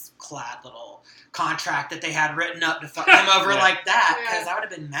that's a clad little contract that they had written up to fuck him over Yeah. like that, Yeah. because I would have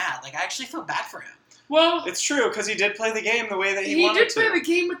been mad. Like, I actually feel bad for him. Well, It's true, because he did play the game the way that he he wanted did to. play the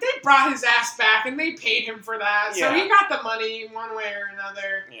game, but they brought his ass back and they paid him for that. So Yeah. he got the money one way or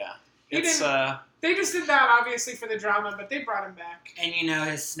another. Yeah. He It's, didn't- They just did that, obviously, for the drama, but they brought him back. And you know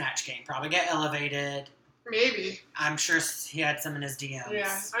his snatch game probably get elevated. Maybe. I'm sure he had some in his DMs.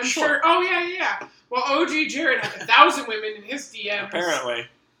 Yeah, I'm sure. Oh, yeah. Well, OG Jared had 1,000 women in his DMs. Apparently.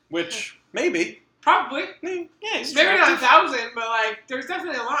 Which, maybe. Probably. Yeah, he's maybe not attractive. 1,000, but, like, there's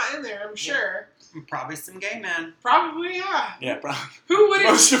definitely a lot in there, I'm sure. Probably some gay men. Probably, yeah. Yeah, probably. Who wouldn't?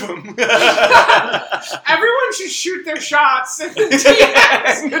 Most of them. Everyone should shoot their shots in the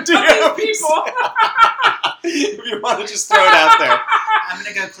DMs of these people. If you want to just throw it out there. I'm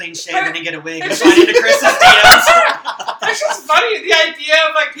going to go clean shaven and get a wig and slide into Chris's DMs. It's just funny, the idea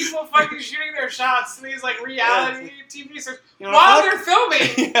of, like, people fucking shooting their shots in these, like, reality TV shows while they're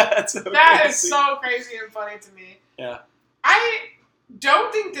filming. Yeah, it's so that crazy. is so crazy and funny to me. Yeah. I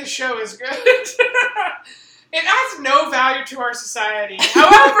don't think this show is good. It has no value to our society.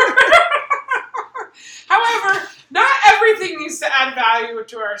 However, not everything needs to add value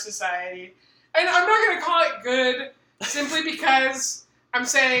to our society. And I'm not going to call it good simply because I'm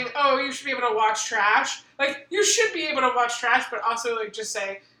saying, oh, you should be able to watch trash. Like, you should be able to watch trash, but also, like, just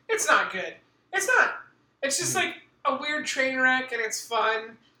say, it's not good. It's not. It's just, like, a weird train wreck, and it's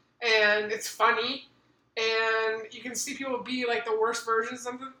fun, and it's funny, and you can see people be, like, the worst versions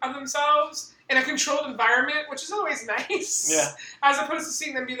of themselves in a controlled environment, which is always nice. Yeah. As opposed to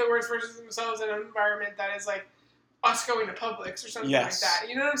seeing them be the worst versions of themselves in an environment that is, like, us going to Publix or something like that.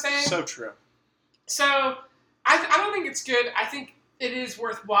 You know what I'm saying? So true. So, I don't think it's good. I think it is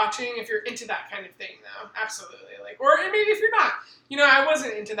worth watching if you're into that kind of thing, though. Absolutely. Like, or maybe if you're not. You know, I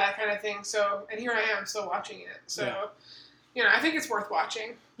wasn't into that kind of thing, so, and here I am still watching it. So, you know, I think it's worth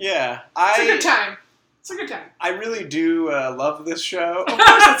watching. Yeah. It's a good time. It's a good time. I really do love this show. Of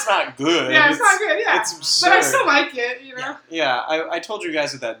course it's not good. Yeah, it's not good, yeah. It's absurd. But I still like it, you know? Yeah, I told you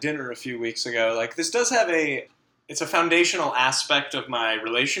guys at that dinner a few weeks ago, like, this does have it's a foundational aspect of my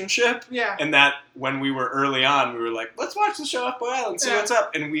relationship. Yeah. And that when we were early on, we were like, let's watch the show F-Boy Island, see what's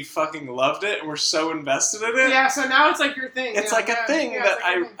up. And we fucking loved it, and we're so invested in it. Yeah, so now it's like your thing. It's like a thing that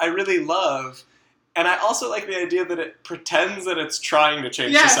I really love. And I also like the idea that it pretends that it's trying to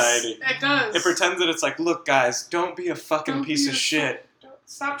change society. Yes, it does. It pretends that it's like, look, guys, don't be a fucking piece of shit.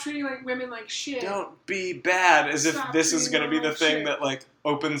 Stop treating like women like shit. Don't be bad, as if this is going to be the thing that, like,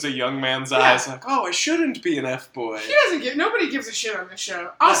 opens a young man's eyes. Like, oh, I shouldn't be an F-boy. Nobody gives a shit on this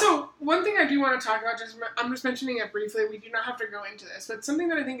show. Also, one thing I do want to talk about, I'm just mentioning it briefly, we do not have to go into this, but something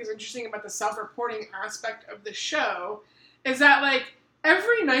that I think is interesting about the self-reporting aspect of the show is that, like,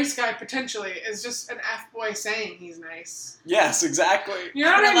 every nice guy, potentially, is just an F-boy saying he's nice. Yes, exactly. You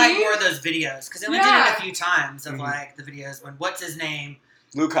know what I mean? like more of those videos, because they only did it a few times of, like, the videos when, what's his name?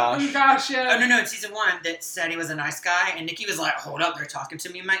 Lukash. Yeah. Oh, no, in season 1 that said he was a nice guy, and Nikki was like, hold up, they're talking to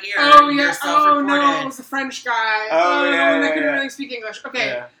me in my ear. Oh, yeah. Oh, no, it was the French guy. Yeah, I couldn't really speak English. Okay,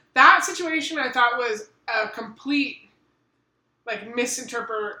 yeah. That situation I thought was a complete, like,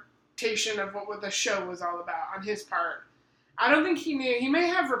 misinterpretation of what the show was all about on his part. I don't think he knew. He may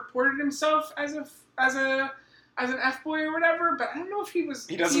have reported himself as an F-boy or whatever, but I don't know if he was...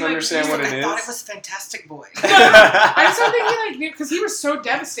 He doesn't understand what it is. I thought it was Fantastic Boy. I just don't think he, like, knew, because he was so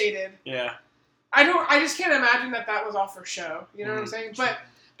devastated. Yeah. I just can't imagine that was all for show. You know what I'm saying? But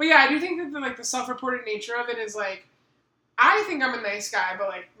yeah, I do think that the self-reported nature of it is, like, I think I'm a nice guy, but,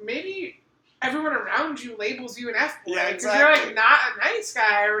 like, maybe everyone around you labels you an F-boy. Yeah, because you're, like, not a nice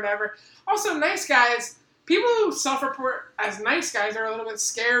guy or whatever. Also, nice guys, people who self-report as nice guys are a little bit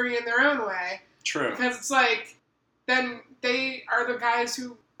scary in their own way. True. Because it's like, then they are the guys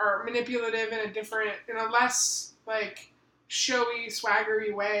who are manipulative in a less, like, showy,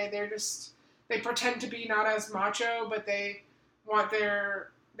 swaggery way. They pretend to be not as macho, but they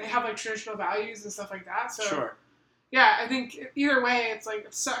have, like, traditional values and stuff like that. So, sure. Yeah, I think either way, it's like,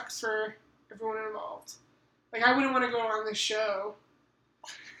 it sucks for everyone involved. Like, I wouldn't want to go on this show.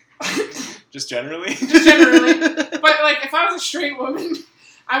 Just generally? Just generally. But, like, if I was a straight woman,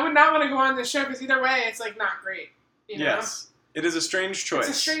 I would not want to go on this show, because either way, it's, like, not great. You know? Yes. It is a strange choice.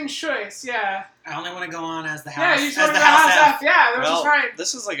 It's a strange choice, yeah. I only want to go on as the house. Yeah, you just want to go house F. Yeah, which is fine.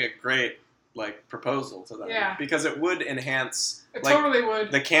 This is, like, a great, like, proposal to them. Yeah. Because it would enhance, It like, totally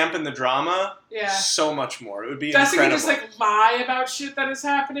would. the camp and the drama so much more. It would be Dustin incredible. could just, like, lie about shit that is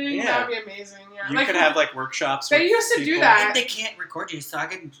happening. Yeah. That would be amazing, yeah. You like, could have, like, workshops They with used to do people. that. And they can't record you, so I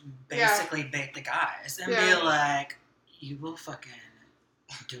could basically bait the guys and be like, you will fucking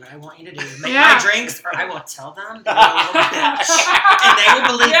do what I want you to do. Make my drinks, or I will tell them that you're a little bitch. And they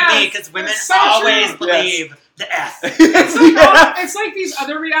will believe me, because women always believe the F. It's like these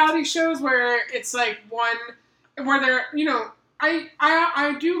other reality shows where it's like where they're, you know,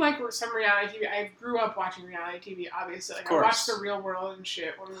 I do like some reality TV. I grew up watching reality TV, obviously. Like, I watched The Real World and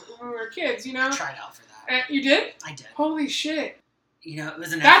shit when we were kids, you know? I tried out for that. You did? I did. Holy shit. You know, it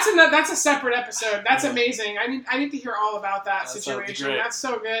was That's a separate episode. That's amazing. I need to hear all about that situation. That's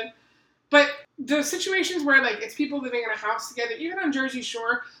so good. But the situations where, like, it's people living in a house together, even on Jersey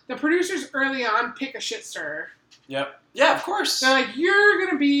Shore, the producers early on pick a shit stirrer. Yep. Yeah, of course. They're like, you're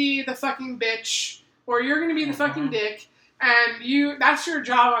going to be the fucking bitch, or you're going to be the fucking dick, and that's your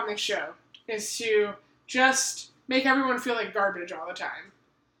job on this show, is to just make everyone feel like garbage all the time.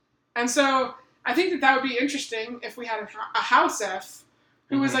 And so I think that would be interesting if we had a house F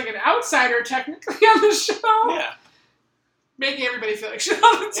who was like an outsider technically on the show. Yeah. Making everybody feel like shit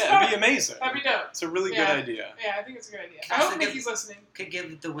all the time. Yeah, it'd be amazing. That'd be dope. It's a really good idea. Yeah, I think it's a good idea. I hope Nikki's listening. Could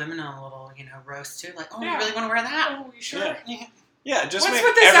give the women a little, roast too. Like, you Yeah. really want to wear that? Oh, you sure? Yeah, just What's make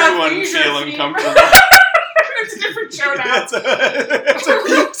with this everyone feel uncomfortable. It's a different show now.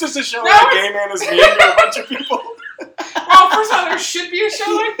 It's just a show where a gay man is mean to a bunch of people. Well, first of all, there should be a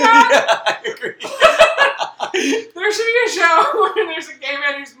show like that. Yeah, I agree. There should be a show where there's a gay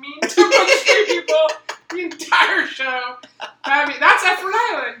man who's mean to a bunch of gay people. The entire show. That's F-Word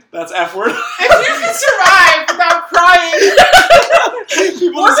Island. That's F-Word. If you can survive without crying,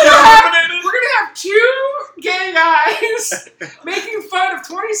 we're gonna have two gay guys making fun of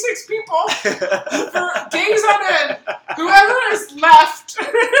 26 people for days on end. Whoever is left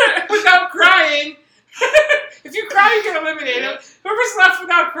without crying, if you cry, you get eliminated. Whoever's left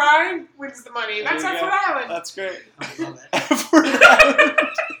without crying wins the money. That's F-Word Island. That's great. I love it. F-Word Island.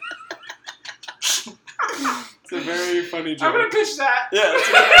 It's a very funny joke. I'm gonna pitch that. Yeah,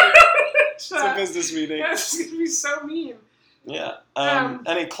 it's a business meeting. Yeah, it's gonna be so mean. Yeah.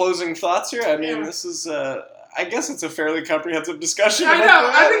 Any closing thoughts here? I mean, this is, I guess it's a fairly comprehensive discussion. I know.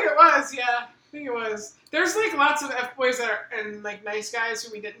 I think it was. Yeah, I think it was. There's like lots of F-boys and like nice guys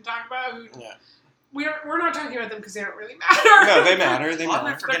who we didn't talk about. We're not talking about them because they don't really matter. No, they matter. They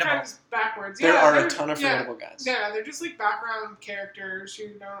matter. They're kind of backwards. There are a ton of forgettable guys. Yeah, they're just like background characters who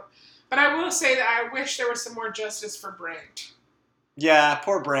don't. But I will say that I wish there was some more justice for Brant. Yeah,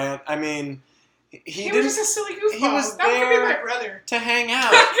 poor Brant. I mean, he was just a silly goofball. He was that there could be my brother. To hang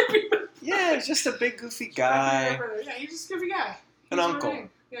out. Yeah, he's just a big goofy guy. Yeah, he's just a goofy guy. An uncle.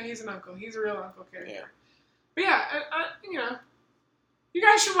 Yeah, he's an uncle. He's a real uncle character. Yeah. But yeah, you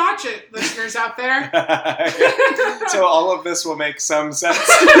guys should watch it, listeners out there. So all of this will make some sense.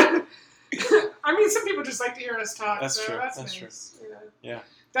 I mean, some people just like to hear us talk. That's true. That's nice. True. Yeah.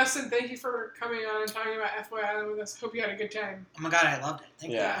 Dustin, thank you for coming on and talking about FY Island with us. Hope you had a good time. Oh my god, I loved it.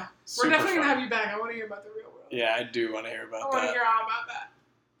 Thank you. We're definitely going to have you back. I want to hear about The Real World. Yeah, I do want to hear about that. I want to hear all about that.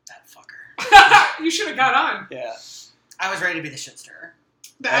 That fucker. You should have got on. Yeah. I was ready to be the shit stirrer.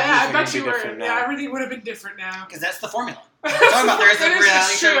 I bet you were. Yeah, everything would have been different now. Because that's the formula. Talking about there's a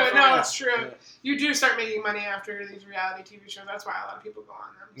reality show. No, it's true. Yeah. You do start making money after these reality TV shows. That's why a lot of people go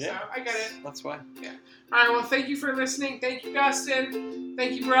on them. Yeah. So I get it. That's why. Yeah. All right. Well, thank you for listening. Thank you, Dustin.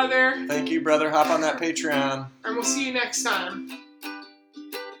 Thank you, brother. Thank you, brother. Hop on that Patreon. And we'll see you next time.